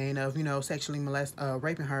Charlamagne of, you know, sexually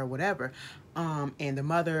raping her or whatever. And the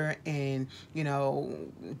mother and, you know,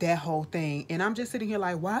 that whole thing. And I'm just sitting here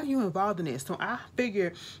like, why are you involved in this? So I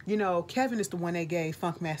figured, you know, Kevin is the one that gave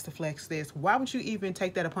Funkmaster Flex this. Why would you even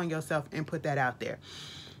take that upon yourself and put that out there?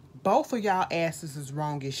 Both of y'all asses is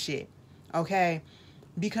wrong as shit. Okay?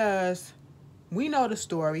 Because we know the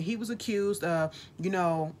story. He was accused of, you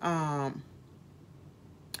know,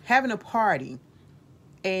 having a party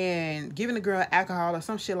and giving the girl alcohol or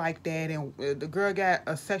some shit like that, and the girl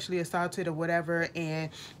got sexually assaulted or whatever,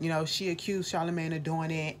 and, you know, she accused Charlamagne of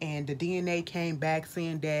doing it, and the DNA came back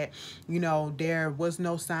saying that, you know, there was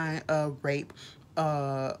no sign of rape,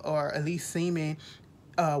 or at least semen,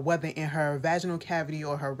 whether in her vaginal cavity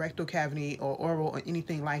or her rectal cavity or oral or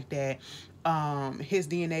anything like that. His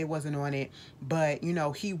DNA wasn't on it, but, you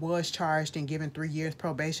know, he was charged and given 3 years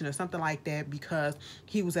probation or something like that because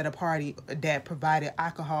he was at a party that provided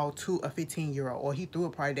alcohol to a 15-year-old, or he threw a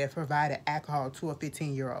party that provided alcohol to a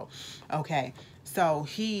 15-year-old. Okay, so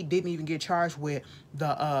he didn't even get charged with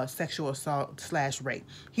the sexual assault / rape.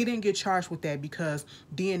 He didn't get charged with that because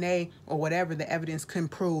DNA or whatever the evidence couldn't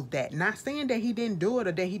prove that. Not saying that he didn't do it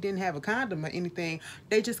or that he didn't have a condom or anything.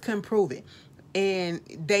 They just couldn't prove it. And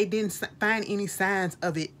they didn't find any signs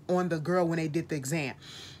of it on the girl when they did the exam.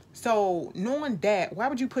 So knowing that, why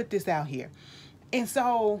would you put this out here? And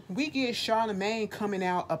so we get Charlemagne coming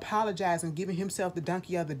out apologizing, giving himself the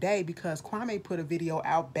donkey of the day because Kwame put a video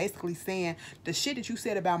out basically saying the shit that you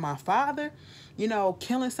said about my father, you know,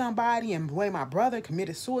 killing somebody and the way my brother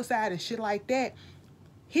committed suicide and shit like that.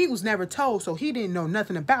 He was never told, so he didn't know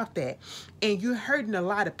nothing about that. And you're hurting a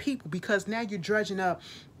lot of people because now you're drudging up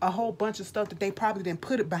a whole bunch of stuff that they probably didn't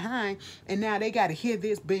put it behind. And now they got to hear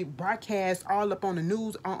this big broadcast all up on the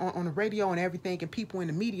news, on the radio and everything, and people in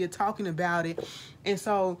the media talking about it. And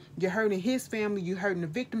so you're hurting his family, you're hurting the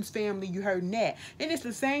victim's family, you're hurting that. And it's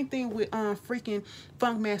the same thing with freaking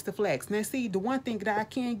Funkmaster Flex. Now, see, the one thing that I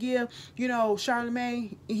can give, you know,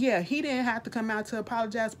 Charlemagne, yeah, he didn't have to come out to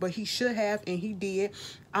apologize, but he should have, and he did.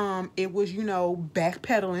 It was, you know,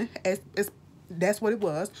 backpedaling. That's what it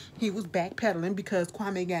was. He was backpedaling because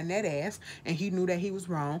Kwame got in that ass and he knew that he was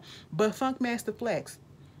wrong. But Funkmaster Flex,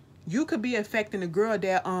 you could be affecting a girl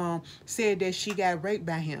that said that she got raped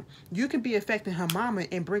by him. You could be affecting her mama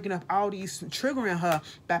and bringing up all these, triggering her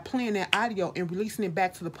by playing that audio and releasing it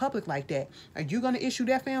back to the public like that. Are you going to issue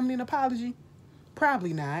that family an apology?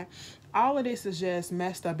 Probably not. All of this is just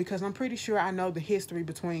messed up because I'm pretty sure I know the history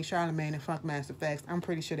between Charlemagne and Funkmaster Flex. I'm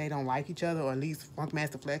pretty sure they don't like each other, or at least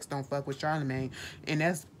Funkmaster Flex don't fuck with Charlemagne. And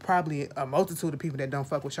that's probably a multitude of people that don't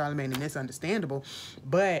fuck with Charlemagne, and it's understandable.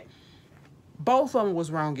 But both of them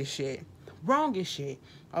was wrong as shit. Wrong as shit,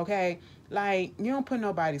 okay? Like, you don't put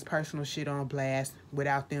nobody's personal shit on blast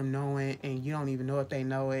without them knowing, and you don't even know if they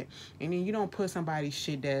know it. And then you don't put somebody's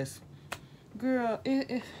shit that's, girl,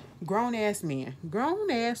 grown-ass men.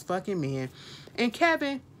 Grown-ass fucking men. And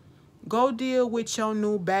Kevin, go deal with your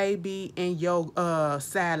new baby and your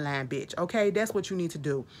sideline bitch, okay? That's what you need to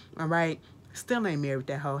do, all right? Still ain't married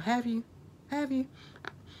that hoe, have you? Have you?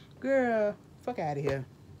 Girl, fuck out of here.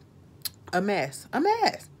 A mess. A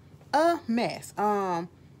mess. A mess.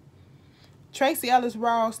 Tracy Ellis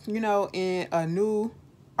Ross, you know, in a new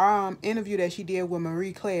interview that she did with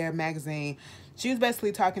Marie Claire magazine, she was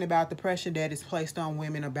basically talking about the pressure that is placed on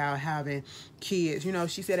women about having kids. You know,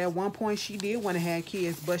 she said at one point she did want to have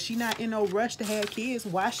kids, but she not in no rush to have kids.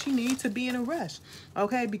 Why she need to be in a rush?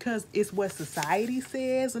 Okay, because it's what society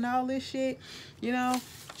says and all this shit. You know,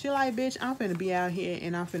 she like, bitch, I'm finna be out here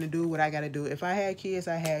and I'm finna do what I gotta do. If I had kids,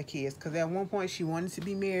 I had kids. Because at one point she wanted to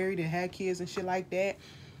be married and have kids and shit like that.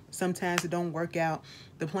 Sometimes it don't work out.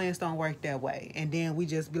 The plans don't work that way. And then we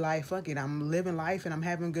just be like, fuck it, I'm living life and I'm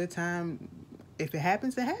having a good time. If it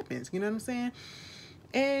happens, it happens. You know what I'm saying?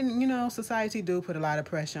 And, you know, society do put a lot of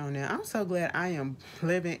pressure on that. I'm so glad I am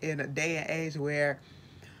living in a day and age where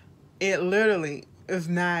it literally is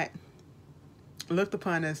not looked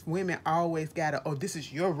upon as women always gotta, oh, this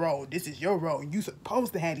is your role. This is your role. You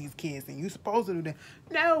supposed to have these kids and you supposed to do that.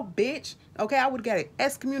 No, bitch. Okay, I would have got it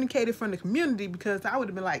excommunicated from the community because I would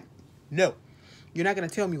have been like, no. You're not going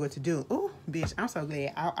to tell me what to do. Ooh, bitch, I'm so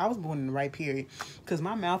glad I was born in the right period. Because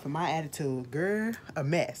my mouth and my attitude, girl, a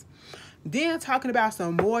mess. Then talking about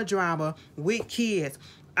some more drama with kids.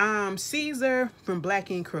 Caesar from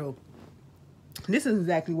Black Ink Crew. This is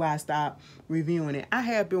exactly why I stopped reviewing it. I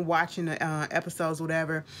have been watching the episodes,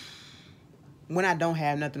 whatever, when I don't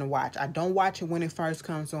have nothing to watch. I don't watch it when it first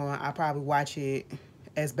comes on. I probably watch it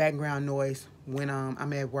as background noise when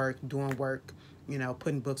I'm at work, doing work, you know,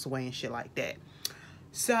 putting books away and shit like that.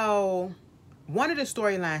 So, one of the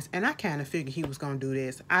storylines, and I kind of figured he was going to do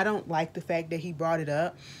this. I don't like the fact that he brought it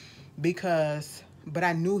up but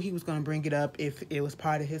I knew he was going to bring it up if it was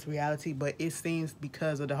part of his reality. But it seems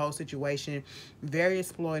because of the whole situation, very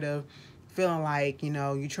exploitive, feeling like, you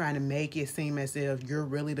know, you're trying to make it seem as if you're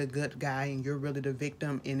really the good guy and you're really the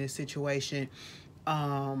victim in this situation.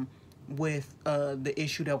 With the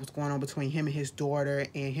issue that was going on between him and his daughter,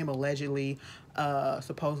 and him allegedly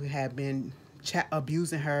supposedly had been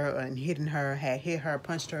abusing her and hitting her, had hit her,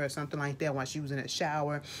 punched her or something like that while she was in the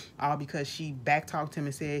shower, all because she backtalked him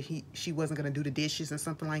and said she wasn't going to do the dishes and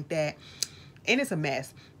something like that. And it's a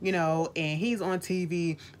mess, you know, and he's on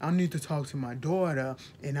TV. I need to talk to my daughter,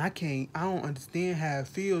 and I don't understand how it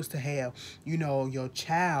feels to have, you know, your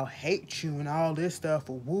child hate you and all this stuff,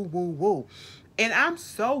 or woo, woo, woo. And I'm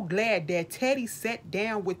so glad that Teddy sat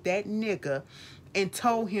down with that nigga and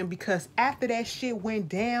told him, because after that shit went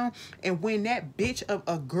down, and when that bitch of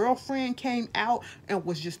a girlfriend came out and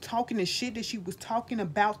was just talking the shit that she was talking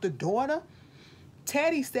about the daughter,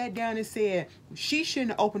 Teddy sat down and said she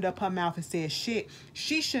shouldn't have opened up her mouth and said shit.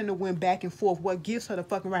 She shouldn't have went back and forth. What gives her the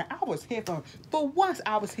fucking right? I was here for once.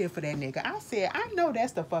 I was here for that nigga. I said, I know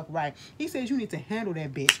that's the fuck right. He says you need to handle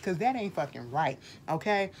that bitch because that ain't fucking right.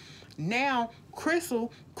 Okay. Now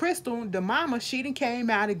Crystal, the mama, she done came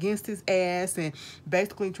out against his ass and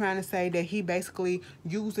basically trying to say that he basically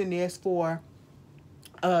using this for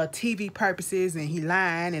TV purposes, and he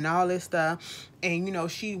lying and all this stuff. And you know,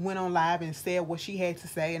 she went on live and said what she had to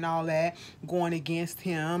say and all that, going against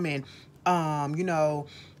him. And you know,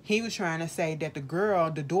 he was trying to say that the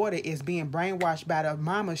girl, the daughter, is being brainwashed by the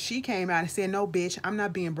mama. She came out and said, no, bitch, I'm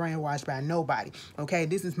not being brainwashed by nobody. Okay,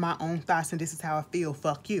 this is my own thoughts and this is how I feel.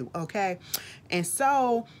 Fuck you. Okay. And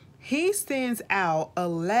so he sends out a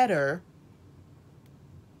letter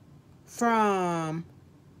from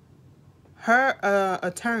her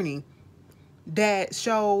attorney that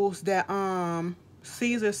shows that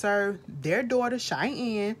Caesar served their daughter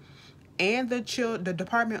Cheyenne and the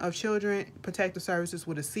Department of Children Protective Services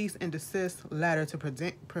with a cease and desist letter to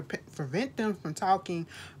prevent them from talking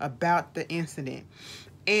about the incident.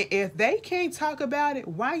 And if they can't talk about it,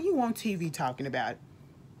 why you on TV talking about it?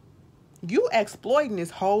 You exploiting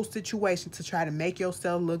this whole situation to try to make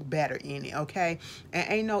yourself look better in it, okay? And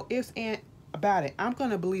ain't no ifs and about it. I'm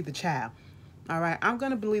gonna believe the child. All right, I'm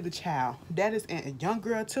gonna believe the child. That is a young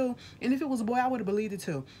girl too. And if it was a boy, I would have believed it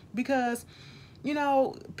too. Because, you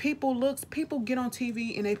know, people get on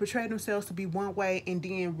TV and they portray themselves to be one way and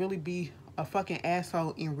then really be a fucking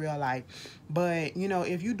asshole in real life. But, you know,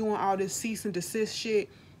 if you doing all this cease and desist shit,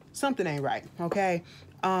 something ain't right, okay?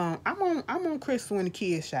 I'm on Crystal and the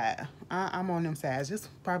kids side. I'm on them sides. Just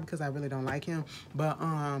probably because I really don't like him. But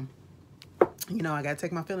you know, I gotta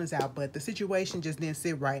take my feelings out. But the situation just didn't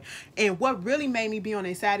sit right. And what really made me be on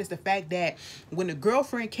their side is the fact that when the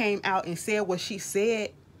girlfriend came out and said what she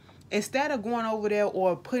said, instead of going over there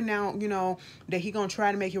or putting out, you know, that he gonna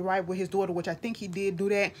try to make it right with his daughter, which I think he did do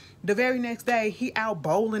that, the very next day he out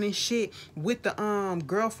bowling and shit with the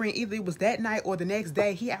girlfriend. Either it was that night or the next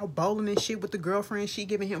day he out bowling and shit with the girlfriend. She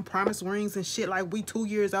giving him promise rings and shit like we 2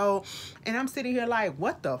 years old. And I'm sitting here like,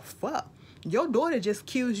 what the fuck? Your daughter just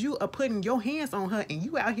accused you of putting your hands on her, and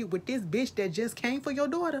you out here with this bitch that just came for your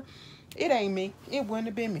daughter. It ain't me. It wouldn't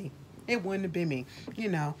have been me. It wouldn't have been me. You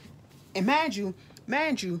know. And mind you,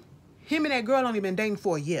 him and that girl only been dating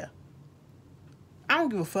for a year. I don't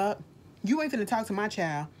give a fuck. You ain't finna talk to my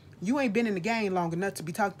child. You ain't been in the game long enough to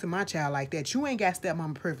be talking to my child like that. You ain't got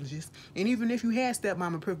stepmama privileges. And even if you had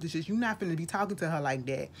stepmama privileges, you not finna be talking to her like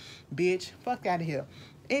that. Bitch, fuck out of here.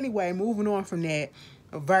 Anyway, moving on from that,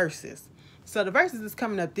 Versus. So the Versus is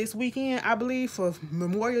coming up this weekend, I believe, for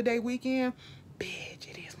Memorial Day weekend. Bitch,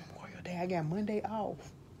 it is Memorial Day. I got Monday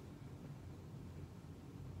off.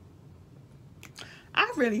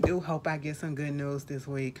 I really do hope I get some good news this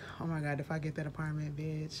week. Oh my God, if I get that apartment,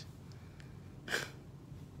 bitch.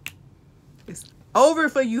 It's over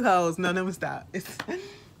for you hoes. No, let me stop.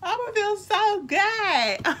 I'm gonna feel so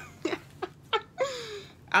good.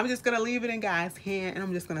 I'm just gonna leave it in God's hand, and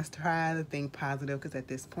I'm just gonna try to think positive, because at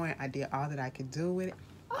this point I did all that I could do with it.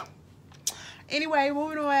 Oh. Anyway,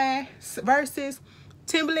 moving on. Versus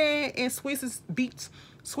Timbaland and Swiss Beats.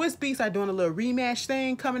 Swiss Beats are doing a little rematch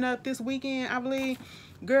thing coming up this weekend, I believe.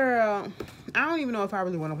 Girl, I don't even know if I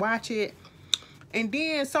really want to watch it. And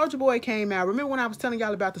then Soulja Boy came out. Remember when I was telling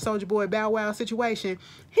y'all about the Soulja Boy Bow Wow situation?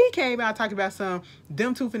 He came out talking about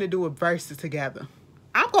them two finna do a versus together.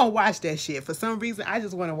 I'm gonna watch that shit. For some reason, I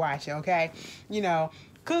just want to watch it, okay? You know,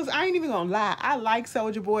 because I ain't even gonna lie. I like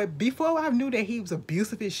Soulja Boy. Before I knew that he was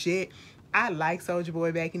abusive as shit, I liked Soulja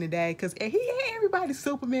Boy back in the day, because he had everybody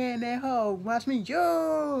Superman, that hoe. Watch me,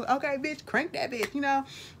 yo. Okay, bitch, crank that bitch, you know?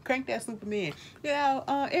 Crank that Superman. You know,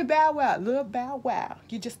 and Bow Wow, little Bow Wow.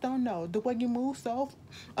 You just don't know the way you move so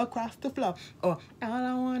across the floor. Or all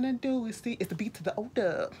I want to do is see, it's the beat to the old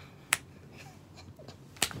dub.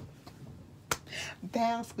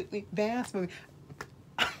 Bounce with me, bounce with me.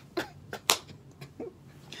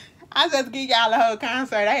 I just give y'all the whole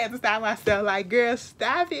concert. I had to stop myself like, girl,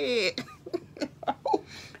 stop it.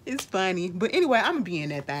 It's funny. But anyway, I'm going to be in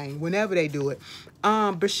that thing whenever they do it.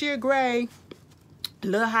 Bashir Gray,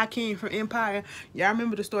 Lil Hakeem from Empire. Y'all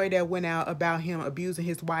remember the story that went out about him abusing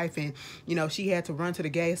his wife, and, you know, she had to run to the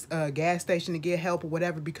gas station to get help or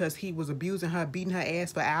whatever because he was abusing her, beating her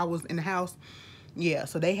ass for hours in the house. Yeah,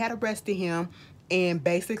 so they had arrested him, and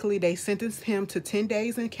basically they sentenced him to 10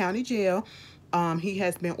 days in county jail. He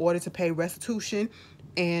has been ordered to pay restitution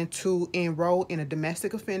and to enroll in a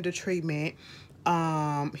domestic offender treatment.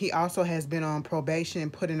 He also has been on probation,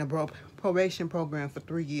 put in a probation program for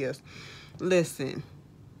 3 years. Listen.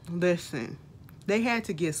 They had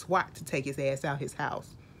to get SWAT to take his ass out his house.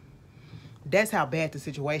 That's how bad the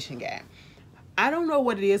situation got. I don't know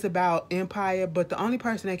what it is about Empire, but the only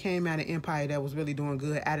person that came out of Empire that was really doing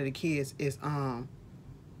good out of the kids is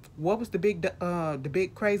what was the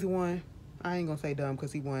big crazy one? I ain't gonna say dumb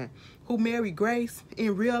because he won. Who married Grace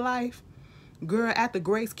in real life? Girl, after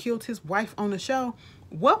Grace killed his wife on the show,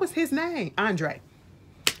 what was his name? Andre.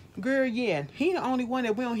 Girl, yeah, he the only one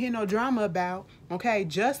that we don't hear no drama about. Okay,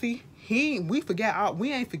 Jussie, we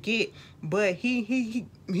ain't forget, but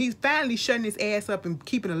he's finally shutting his ass up and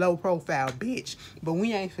keeping a low profile, bitch. But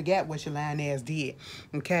we ain't forget what your lying ass did.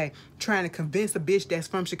 Okay, trying to convince a bitch that's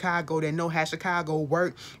from Chicago that know how Chicago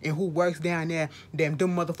work and who works down there. Them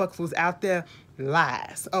motherfuckers was out there.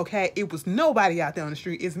 Lies. Okay, it was nobody out there on the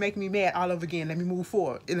street. It's making me mad all over again. Let me move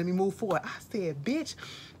forward. I said, bitch,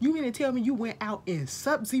 you mean to tell me you went out in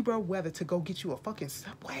sub-zero weather to go get you a fucking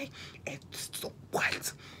Subway? And so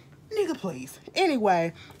what? Nigga, please.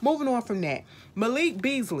 Anyway, moving on from that. Malik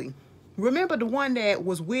Beasley. Remember the one that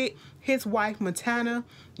was with his wife, Montana?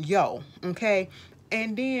 Yo, okay?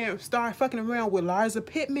 And then started fucking around with Larsa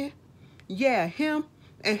Pittman? Yeah, him.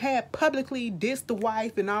 And had publicly dissed the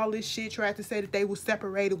wife and all this shit, tried to say that they were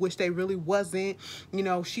separated, which they really wasn't. You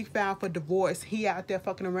know, she filed for divorce. He out there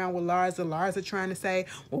fucking around with Larsa. Larsa trying to say,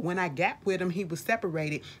 well, when I got with him, he was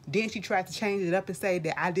separated. Then she tried to change it up and say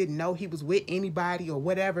that I didn't know he was with anybody or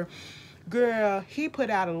whatever. Girl, he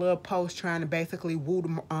put out a little post trying to basically woo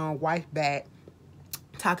the wife back,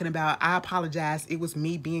 talking about, I apologize, it was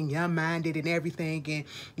me being young-minded and everything, and,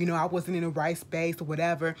 you know, I wasn't in the right space or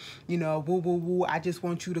whatever, you know, woo, woo, woo, I just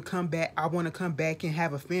want you to come back, I want to come back and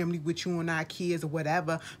have a family with you and our kids or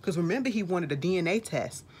whatever, because remember, he wanted a DNA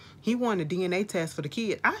test. He wanted a DNA test for the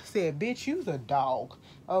kid. I said, bitch, you's a dog,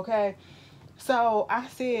 okay? So I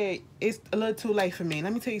said, it's a little too late for me.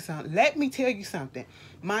 Let me tell you something.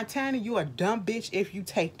 Montana, you a dumb bitch if you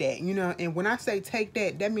take that, you know. And when I say take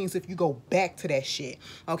that, that means if you go back to that shit,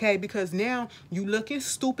 okay? Because now you looking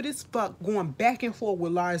stupid as fuck going back and forth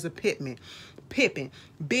with Larsa Pippen.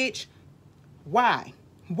 Bitch, why?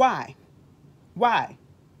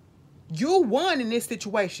 You won in this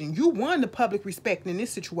situation. You won the public respect in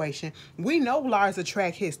this situation. We know Larsa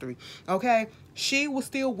track history, okay? She was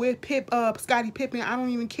still with Scottie Pippen. I don't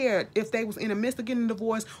even care if they was in the midst of getting a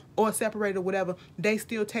divorce or separated or whatever. They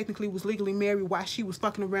still technically was legally married while she was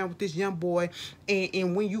fucking around with this young boy.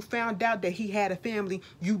 And when you found out that he had a family,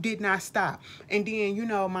 you did not stop. And then, you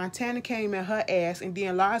know, Montana came at her ass, and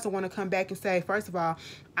then Larsa want to come back and say, first of all,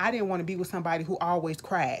 I didn't want to be with somebody who always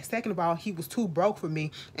cried. Second of all, he was too broke for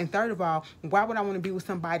me. And third of all, why would I want to be with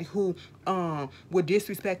somebody who would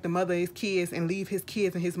disrespect the mother of his kids and leave his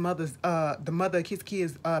kids and his mother's the mother of his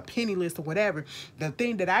kids penniless or whatever? The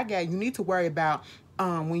thing that I got, you need to worry about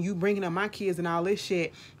when you bringing up my kids and all this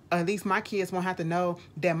shit. At least my kids won't have to know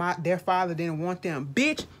that their father didn't want them.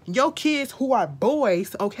 Bitch, your kids who are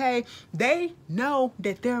boys, okay, they know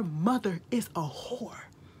that their mother is a whore.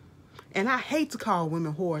 And I hate to call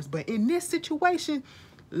women whores, but in this situation,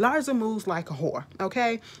 Larsa moves like a whore,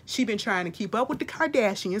 okay? She been trying to keep up with the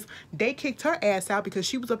Kardashians. They kicked her ass out because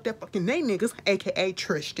she was up there fucking they niggas, a.k.a.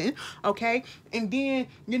 Tristan, okay? And then,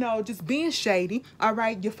 you know, just being shady, all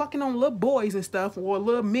right? You're fucking on little boys and stuff, or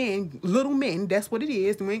little men, that's what it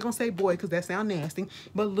is. We ain't gonna say boy because that sound nasty,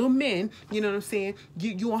 but little men, you know what I'm saying?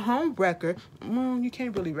 You a home wrecker. You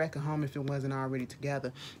can't really wreck a home if it wasn't already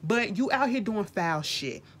together. But you out here doing foul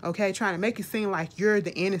shit, okay? Trying to make it seem like you're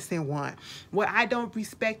the innocent one. What I don't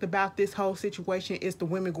respect about this whole situation is the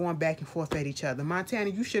women going back and forth at each other.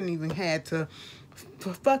 Montana, you shouldn't even had to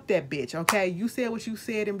fuck that bitch, okay? You said what you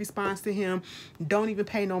said in response to him. Don't even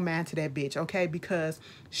pay no mind to that bitch, okay? Because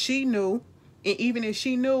she knew, and even if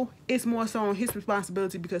she knew, it's more so on his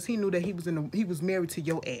responsibility because he knew that he was married to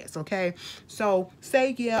your ass, okay? So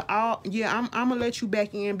say I'm gonna let you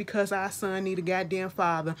back in because our son need a goddamn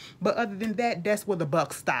father. But other than that, that's where the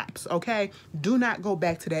buck stops, okay? Do not go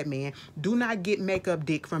back to that man. Do not get makeup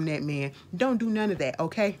dick from that man. Don't do none of that,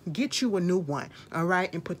 okay? Get you a new one, all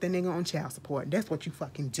right? And put that nigga on child support. That's what you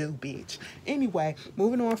fucking do, bitch. Anyway,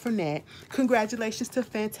 moving on from that. Congratulations to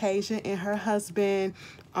Fantasia and her husband,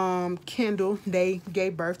 Kendall. They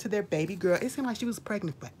gave birth to their baby girl. It seemed like she was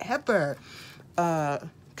pregnant forever.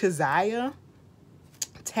 Keziah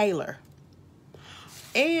Taylor.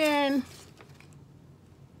 And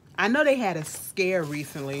I know they had a scare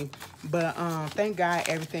recently, but thank God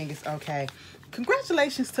everything is okay.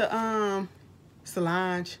 Congratulations to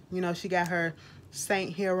Solange. You know, she got her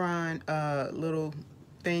Saint Huron little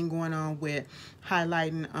thing going on with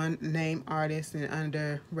highlighting unnamed artists and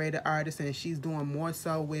underrated artists, and she's doing more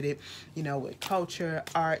so with it, you know, with culture,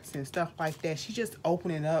 arts, and stuff like that. She's just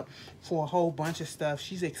opening up for a whole bunch of stuff.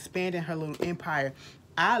 She's expanding her little empire.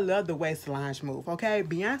 I love the way Solange move, okay?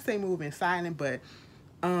 Beyonce moving silent, but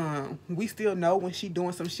we still know when she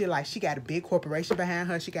doing some shit, like she got a big corporation behind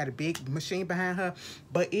her, she got a big machine behind her,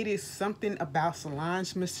 but it is something about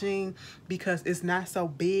Solange machine because it's not so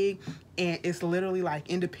big and it's literally like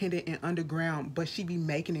independent and underground, but she be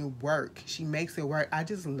making it work. She makes it work. I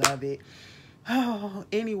just love it. Oh,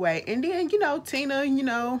 anyway, and then, you know, Tina, you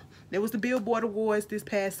know, there was the Billboard Awards this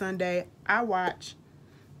past Sunday. I watched.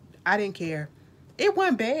 I didn't care. It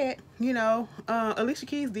wasn't bad, you know. Alicia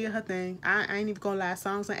Keys did her thing. I ain't even gonna lie.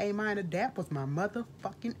 Songs in A minor, that was my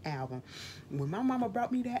motherfucking album. When my mama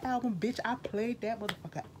brought me that album, bitch, I played that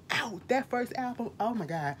motherfucker out. That first album, oh my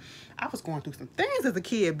god. I was going through some things as a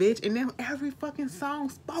kid, bitch, and then every fucking song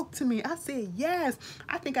spoke to me. I said yes.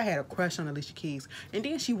 I think I had a crush on Alicia Keys, and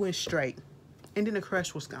then she went straight. And then the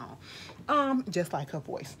crush was gone. Just like her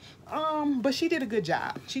voice. But she did a good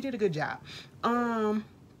job. She did a good job.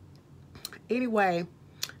 Anyway,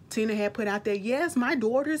 Tina had put out there, yes, my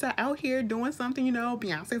daughters are out here doing something, you know,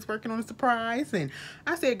 Beyonce's working on a surprise. And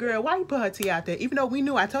I said, girl, why you put her tea out there? Even though we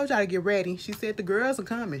knew, I told y'all to get ready. She said, the girls are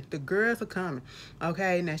coming. The girls are coming.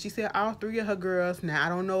 Okay, now she said all three of her girls. Now, I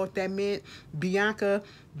don't know if that meant Bianca,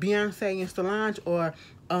 Beyonce, and Solange, or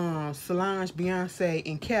Solange, Beyonce,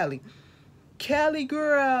 and Kelly. Kelly,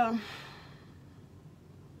 girl,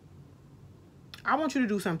 I want you to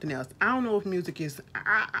do something else. I don't know if music is...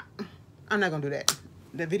 I'm not gonna do that.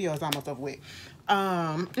 The video is almost over with.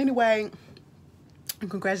 Anyway,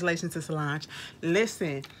 congratulations to Solange.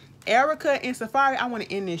 Listen, Erica and Safari, I want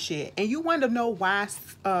to end this shit. And you want to know why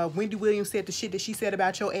Wendy Williams said the shit that she said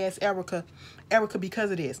about your ass, Erica? Erica,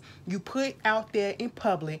 because of this. You put out there in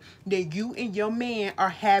public that you and your man are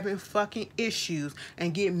having fucking issues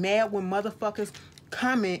and get mad when motherfuckers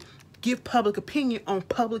comment, give public opinion on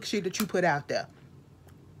public shit that you put out there.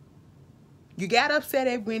 You got upset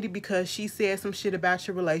at Wendy because she said some shit about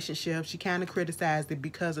your relationship. She kind of criticized it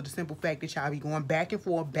because of the simple fact that y'all be going back and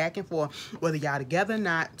forth, whether y'all together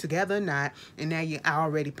or not, and now you're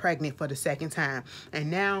already pregnant for the second time.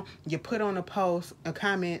 And now you put on a post, a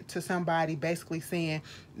comment to somebody basically saying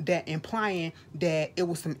that, implying that it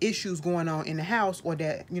was some issues going on in the house, or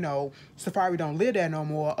that, you know, Safari don't live there no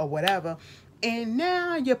more or whatever. And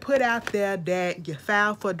now you put out there that you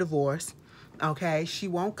filed for divorce. Okay, she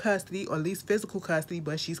want custody, or at least physical custody,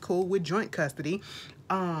 but she's cool with joint custody.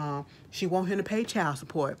 She want him to pay child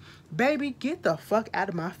support. Baby, get the fuck out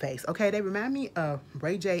of my face. Okay, they remind me of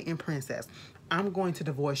Ray J and Princess. I'm going to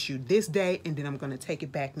divorce you this day, and then I'm going to take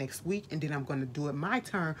it back next week, and then I'm going to do it my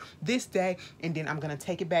turn this day, and then I'm going to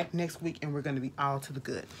take it back next week, and we're going to be all to the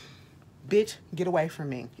good. Bitch, get away from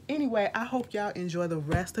me. Anyway, I hope y'all enjoy the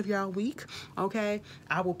rest of y'all week. Okay,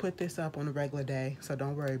 I will put this up on a regular day, so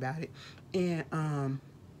don't worry about it. And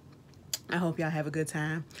I hope y'all have a good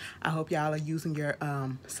time. I hope y'all are using your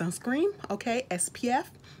sunscreen. Okay,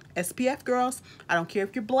 SPF, girls. I don't care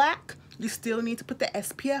if you're black, you still need to put the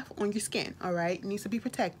SPF on your skin. All right, it needs to be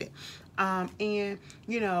protected. And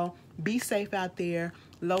you know, be safe out there.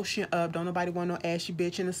 Lotion up. Don't nobody want no ashy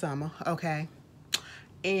bitch in the summer. Okay.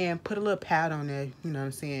 And put a little powder on there, you know what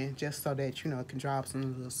I'm saying, just so that, you know, it can drop some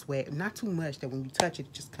little sweat. Not too much that when you touch it,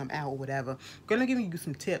 it just come out or whatever. I'm gonna give you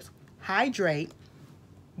some tips. Hydrate,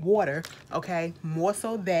 water, okay? More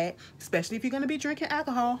so that, especially if you're gonna be drinking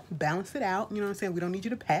alcohol, balance it out. You know what I'm saying? We don't need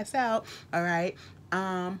you to pass out, all right?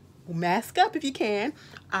 Mask up if you can.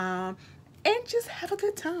 And just have a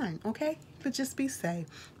good time, okay? But just be safe.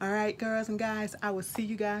 All right, girls and guys, I will see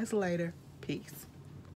you guys later. Peace.